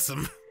 That was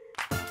awesome.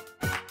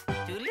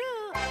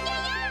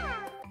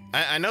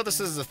 I know this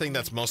is a thing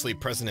that's mostly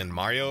present in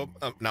Mario,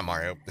 not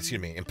Mario,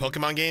 excuse me, in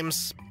Pokemon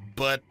games,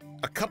 but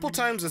a couple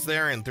times it's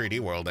there in 3D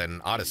World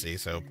and Odyssey,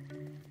 so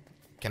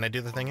can I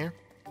do the thing here?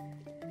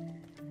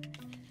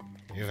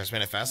 Maybe if I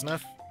spin it fast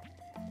enough?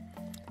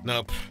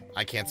 Nope,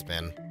 I can't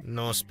spin.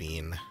 No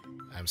spin.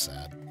 I'm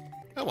sad.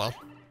 Oh well.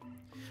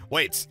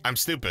 Wait, I'm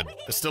stupid.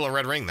 There's still a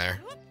red ring there.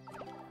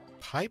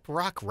 Pipe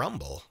Rock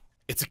Rumble.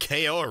 It's a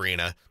KO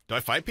arena. Do I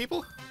fight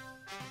people?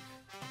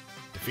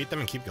 Defeat them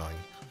and keep going.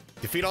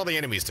 Defeat all the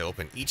enemies to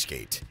open each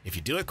gate. If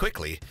you do it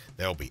quickly,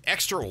 there will be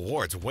extra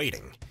rewards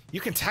waiting. You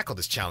can tackle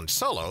this challenge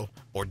solo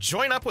or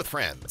join up with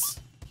friends.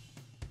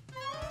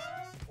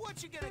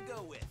 What you gonna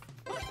go with?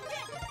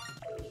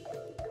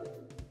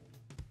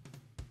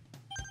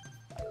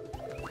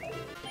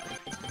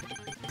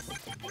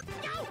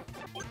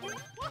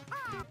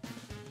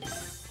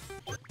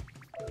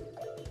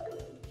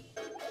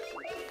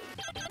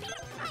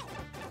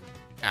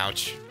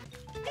 Ouch.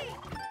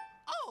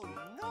 Oh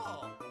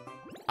no!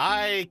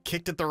 I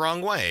kicked it the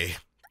wrong way.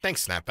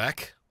 Thanks,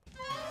 Snapback.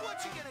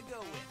 What you gonna go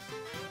with?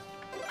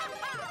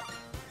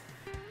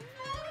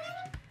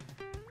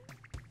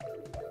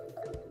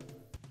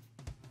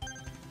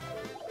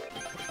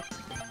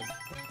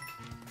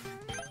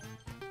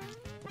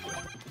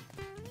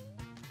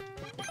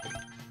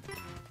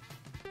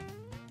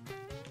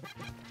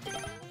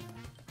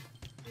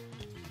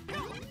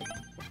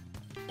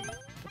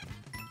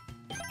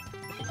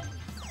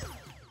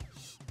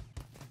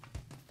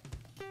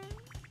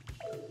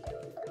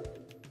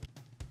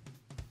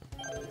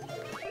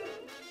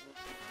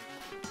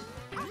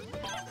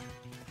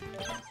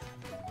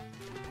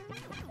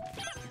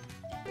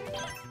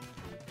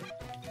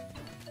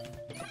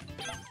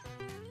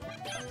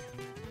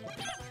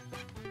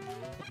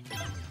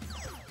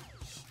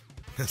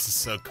 This is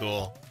so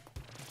cool.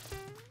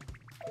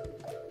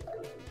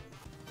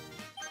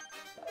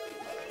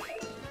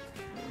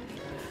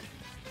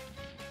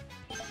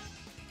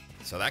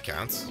 So that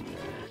counts.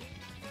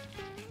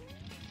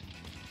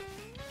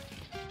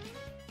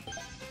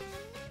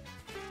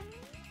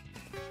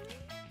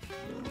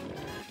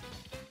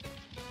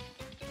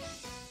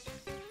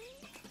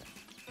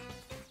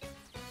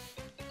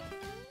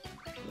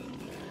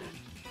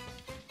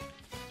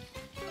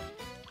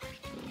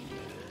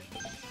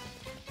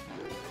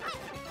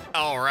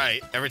 All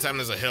right, every time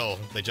there's a hill,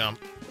 they jump.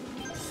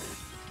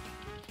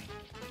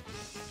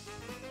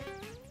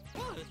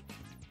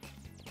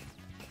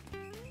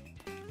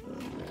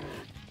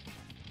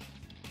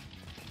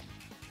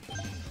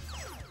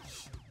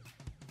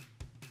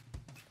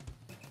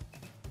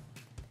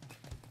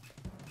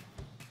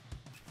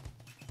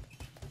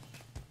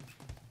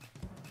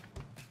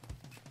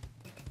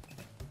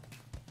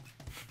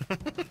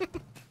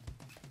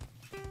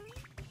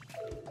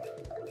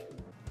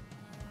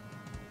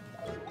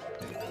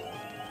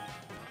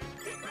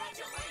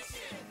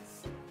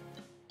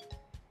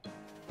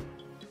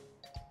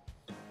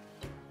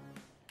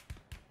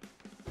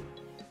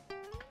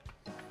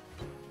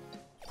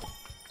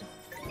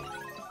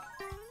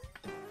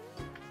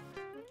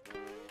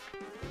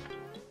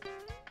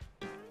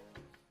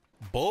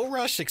 Bull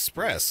Rush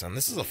Express, and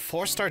this is a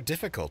 4-star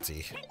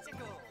difficulty.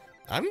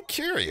 I'm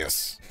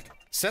curious.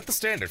 Set the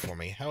standard for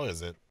me. How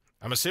is it?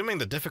 I'm assuming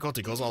the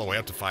difficulty goes all the way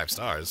up to 5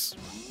 stars.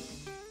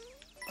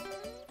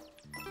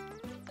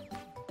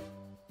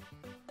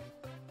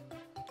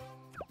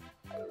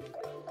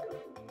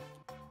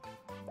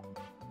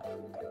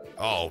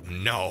 Oh,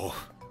 no.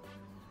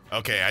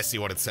 Okay, I see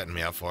what it's setting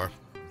me up for.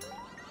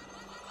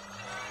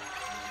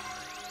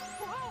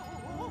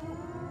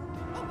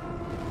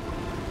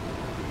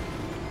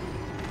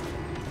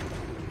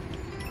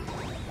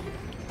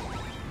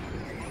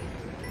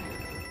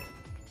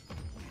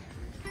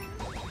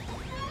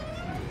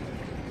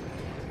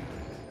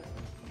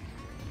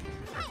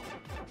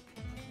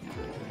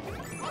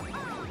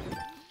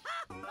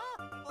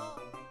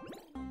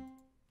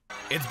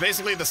 It's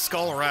basically the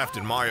Skull Raft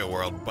in Mario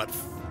World, but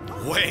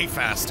way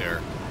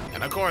faster.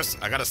 And of course,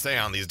 I gotta stay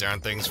on these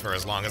darn things for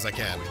as long as I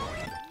can.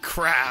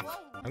 Crap!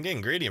 I'm getting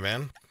greedy,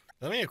 man.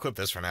 Let me equip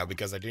this for now,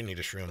 because I do need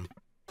a shroom.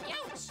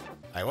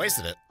 I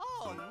wasted it.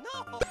 Oh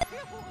no!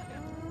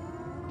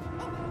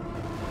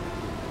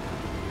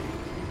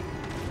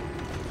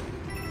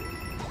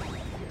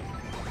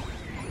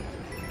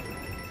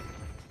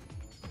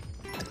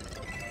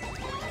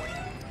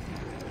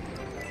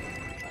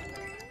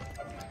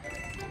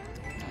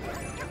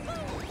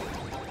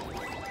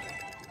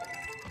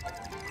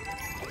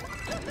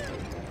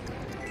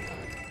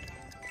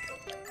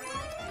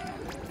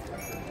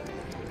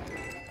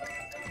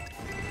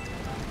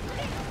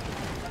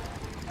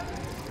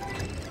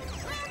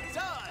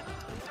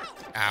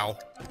 Ow.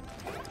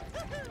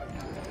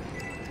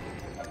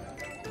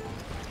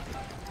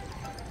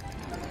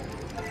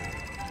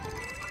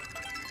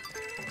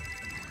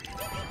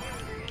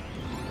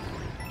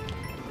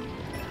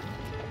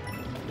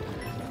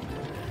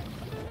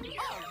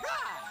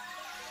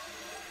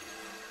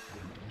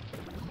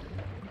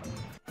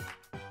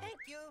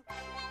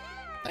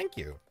 Thank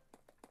you.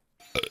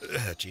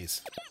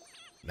 Jeez.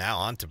 Now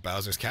on to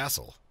Bowser's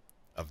Castle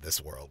of this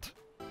world.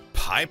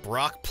 Pipe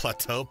Rock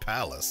Plateau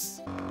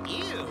Palace.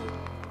 Ew!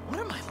 What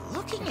am I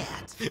looking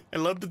at? I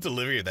love the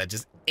delivery of that.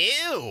 Just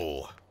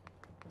ew.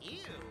 Ew!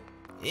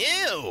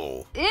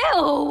 Ew.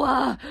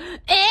 Ew!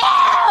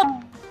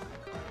 Ew!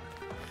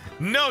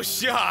 No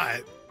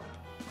shot.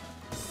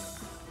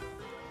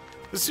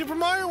 The Super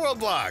Mario World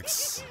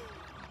blocks.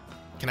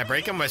 Can I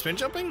break them by spin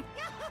jumping?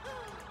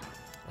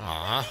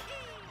 Aw.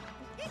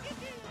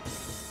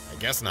 I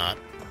guess not.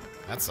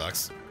 That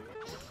sucks.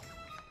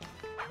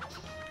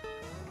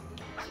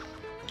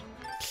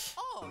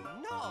 Oh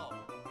no!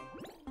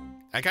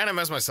 I kind of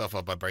messed myself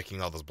up by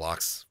breaking all those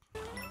blocks.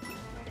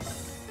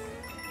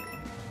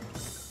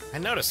 I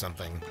noticed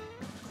something.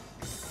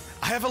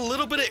 I have a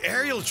little bit of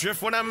aerial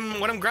drift when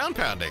I'm ground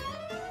pounding.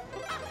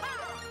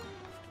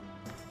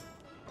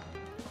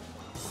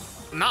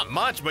 Not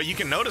much, but you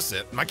can notice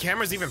it. My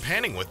camera's even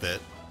panning with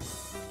it.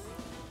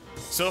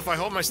 So if I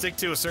hold my stick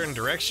to a certain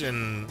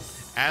direction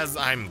as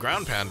I'm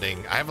ground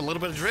pounding, I have a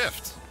little bit of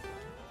drift.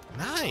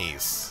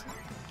 Nice.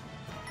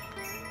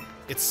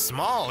 It's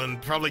small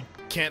and probably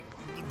can't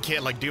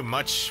like do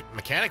much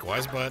mechanic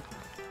wise, but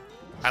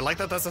I like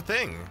that that's a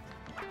thing.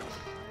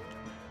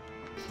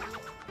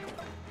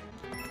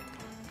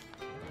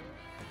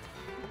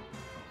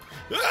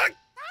 Ah!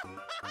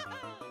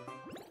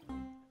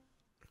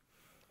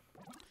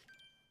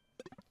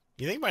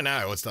 You think by now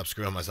I would stop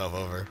screwing myself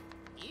over?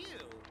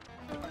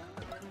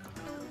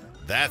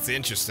 That's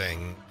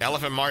interesting.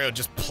 Elephant Mario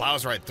just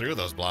plows right through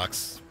those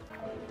blocks.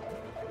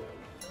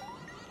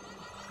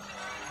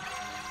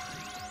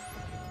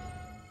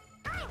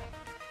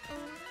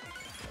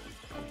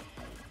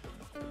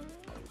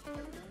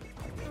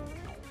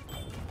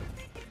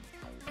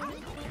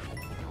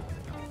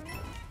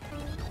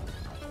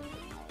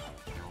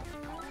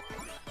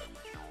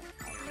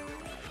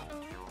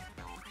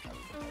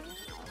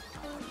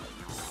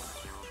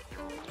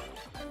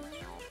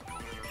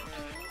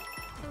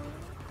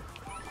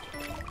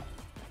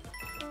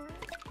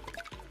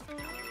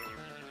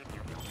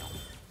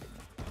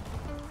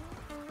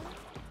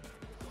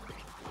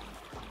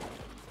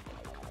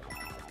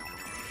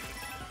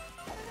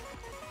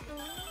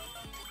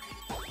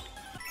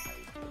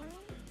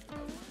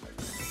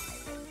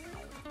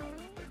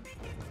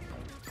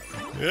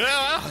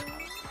 Yeah.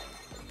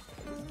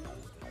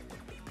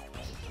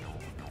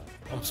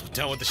 Almost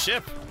done with the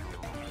ship.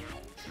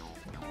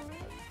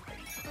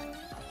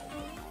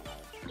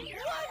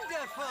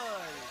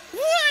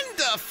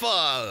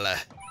 Wonderful!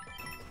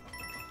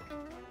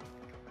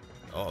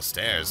 Oh,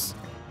 stairs.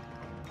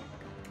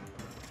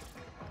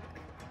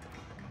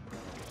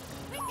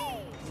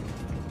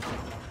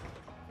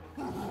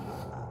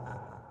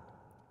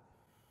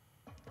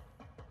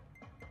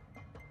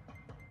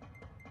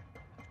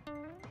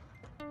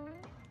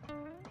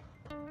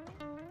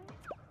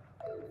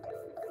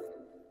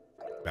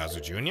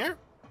 Bowser Jr.?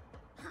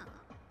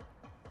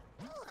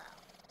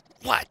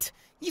 What?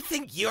 You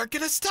think you're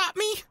gonna stop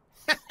me?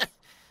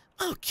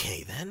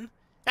 Okay then,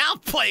 I'll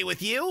play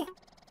with you.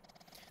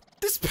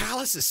 This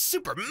palace is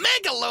super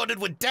mega loaded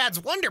with Dad's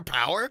wonder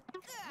power.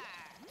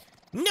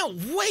 No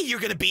way you're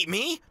gonna beat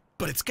me,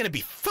 but it's gonna be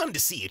fun to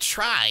see you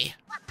try.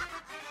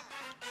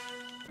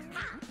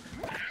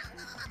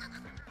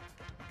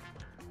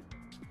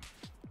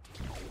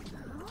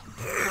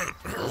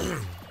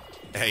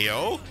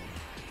 Heyo.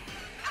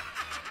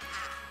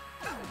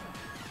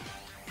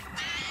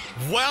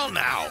 Well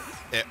now.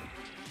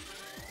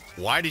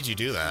 Why did you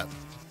do that?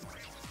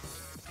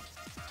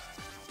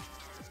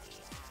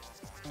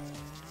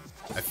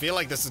 I feel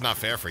like this is not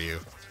fair for you.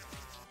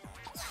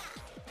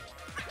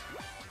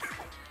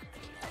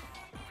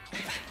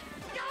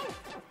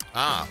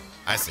 Ah,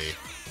 I see.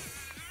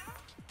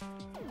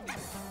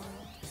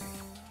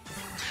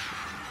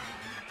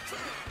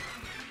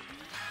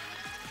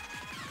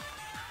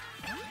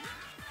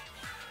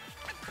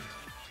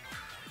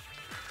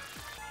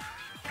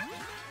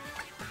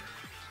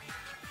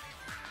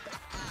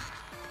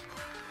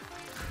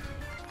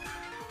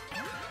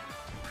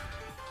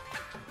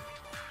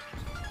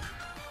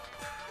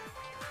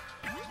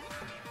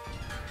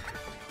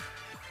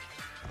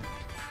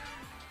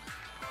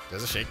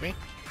 Does it shake me?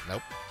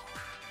 Nope.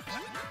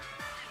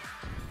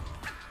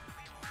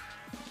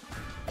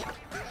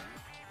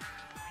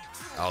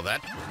 Oh,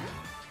 that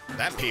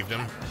peeved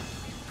him.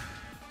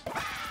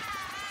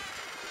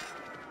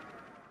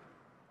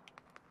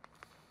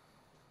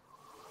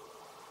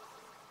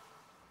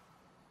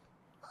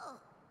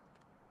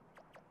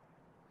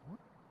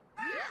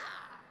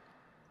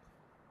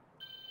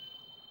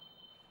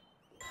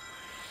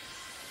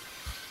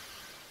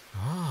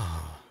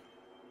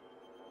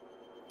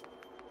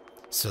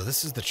 So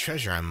this is the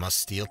treasure I must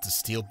steal to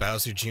steal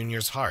Bowser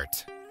Jr.'s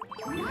heart.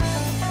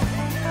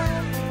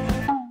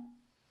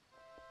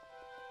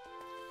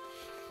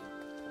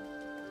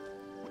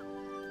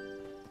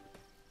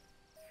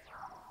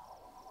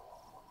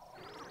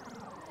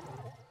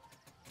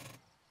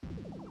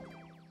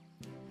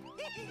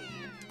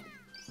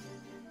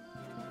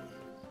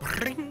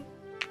 Bring.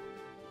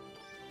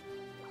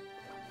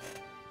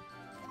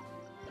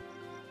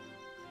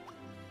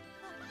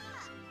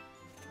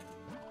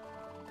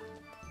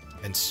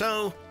 And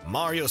so,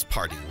 Mario's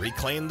party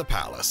reclaimed the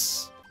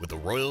palace. With the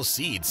royal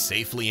seeds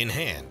safely in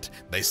hand,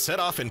 they set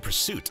off in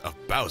pursuit of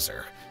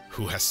Bowser,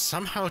 who has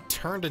somehow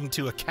turned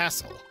into a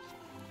castle.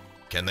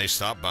 Can they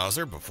stop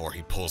Bowser before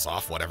he pulls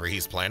off whatever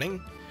he's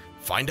planning?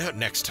 Find out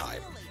next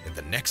time in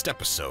the next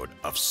episode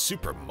of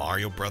Super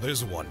Mario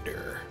Bros.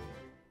 Wonder.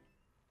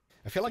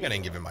 I feel like I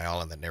didn't give it my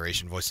all in the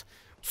narration voice.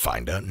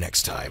 Find out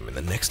next time in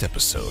the next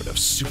episode of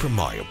Super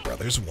Mario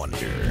Bros.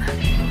 Wonder.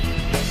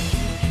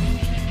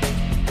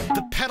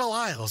 The Petal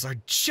Isles are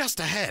just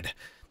ahead.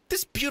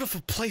 This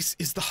beautiful place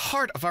is the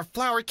heart of our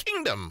Flower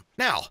Kingdom.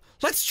 Now,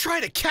 let's try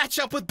to catch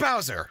up with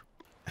Bowser.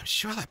 I'm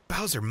sure that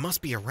Bowser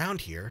must be around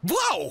here.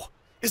 Whoa!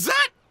 Is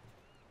that...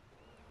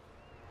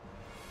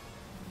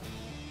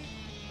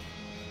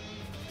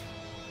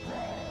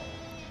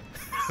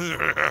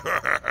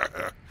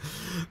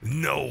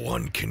 No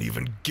one can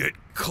even get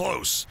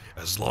close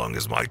as long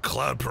as my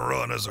cloud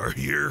piranhas are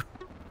here.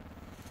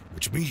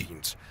 Which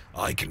means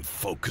I can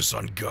focus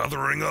on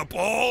gathering up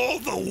all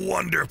the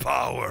wonder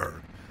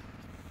power.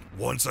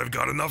 Once I've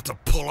got enough to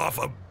pull off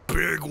a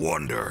big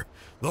wonder,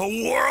 the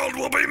world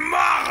will be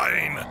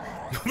mine!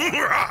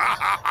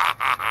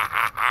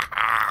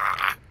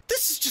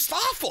 This is just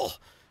awful!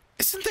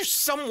 Isn't there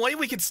some way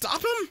we could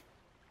stop him?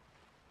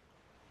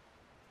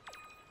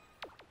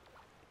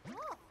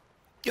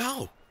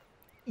 Yo,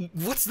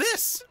 what's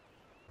this?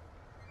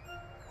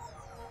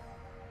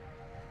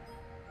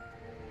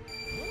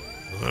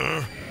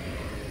 Huh?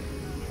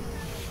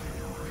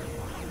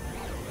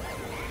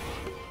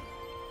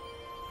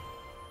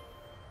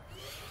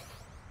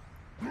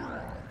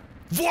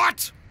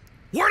 What?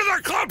 Where did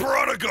that cloud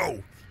piranha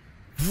go?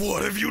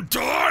 What have you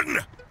done?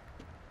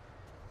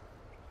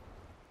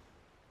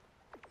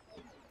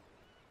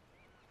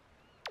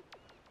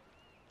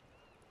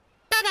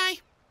 Bye-bye.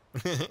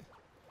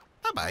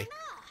 Bye-bye.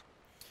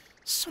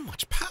 So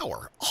much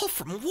power, all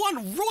from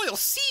one royal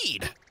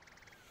seed.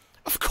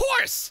 Of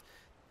course!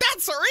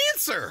 That's our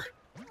answer!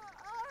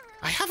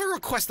 I have a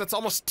request that's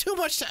almost too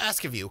much to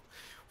ask of you.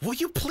 Will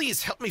you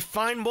please help me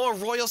find more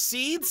royal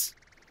seeds?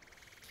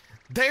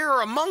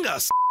 They're among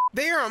us.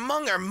 They are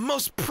among our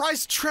most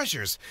prized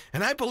treasures,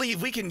 and I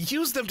believe we can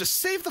use them to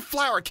save the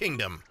Flower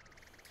Kingdom.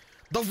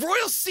 The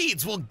royal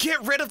seeds will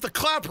get rid of the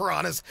cloud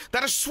piranhas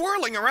that are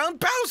swirling around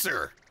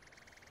Bowser.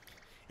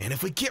 And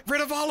if we get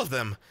rid of all of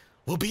them,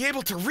 we'll be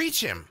able to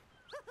reach him.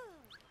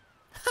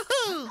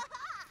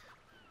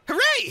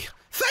 Hooray!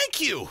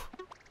 Thank you!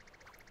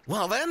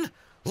 Well then,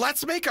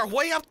 let's make our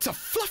way up to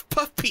Fluff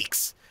Puff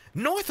Peaks,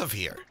 north of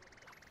here.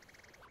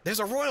 There's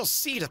a royal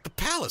seed at the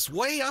palace,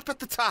 way up at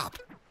the top.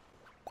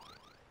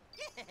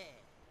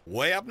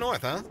 Way up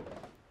north, huh?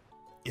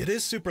 It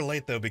is super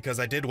late though, because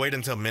I did wait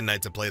until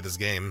midnight to play this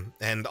game,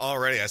 and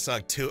already I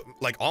sunk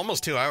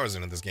almost 2 hours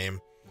into this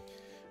game.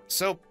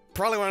 So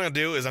probably what I'm gonna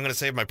do is I'm gonna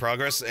save my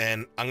progress,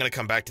 and I'm gonna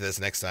come back to this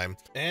next time.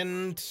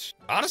 And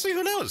honestly,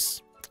 who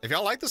knows? If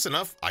y'all like this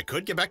enough, I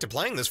could get back to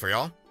playing this for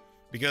y'all.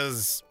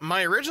 Because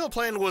my original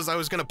plan was I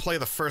was gonna play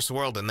the first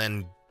world and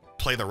then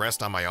play the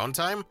rest on my own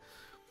time.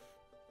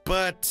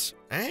 But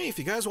hey, if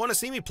you guys want to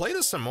see me play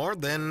this some more,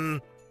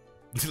 then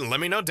let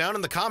me know down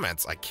in the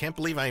comments. I can't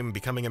believe I'm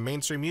becoming a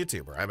mainstream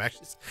YouTuber.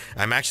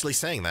 I'm actually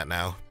saying that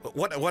now.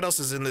 What else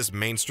is in this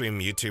mainstream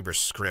YouTuber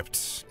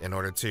script in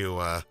order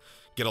to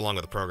get along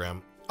with the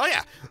program? Oh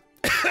yeah.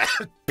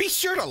 Be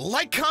sure to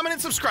like, comment,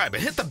 and subscribe,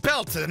 and hit the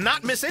bell to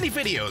not miss any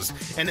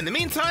videos. And in the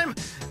meantime,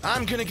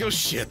 I'm gonna go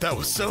shit. That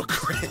was so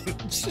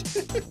cringe.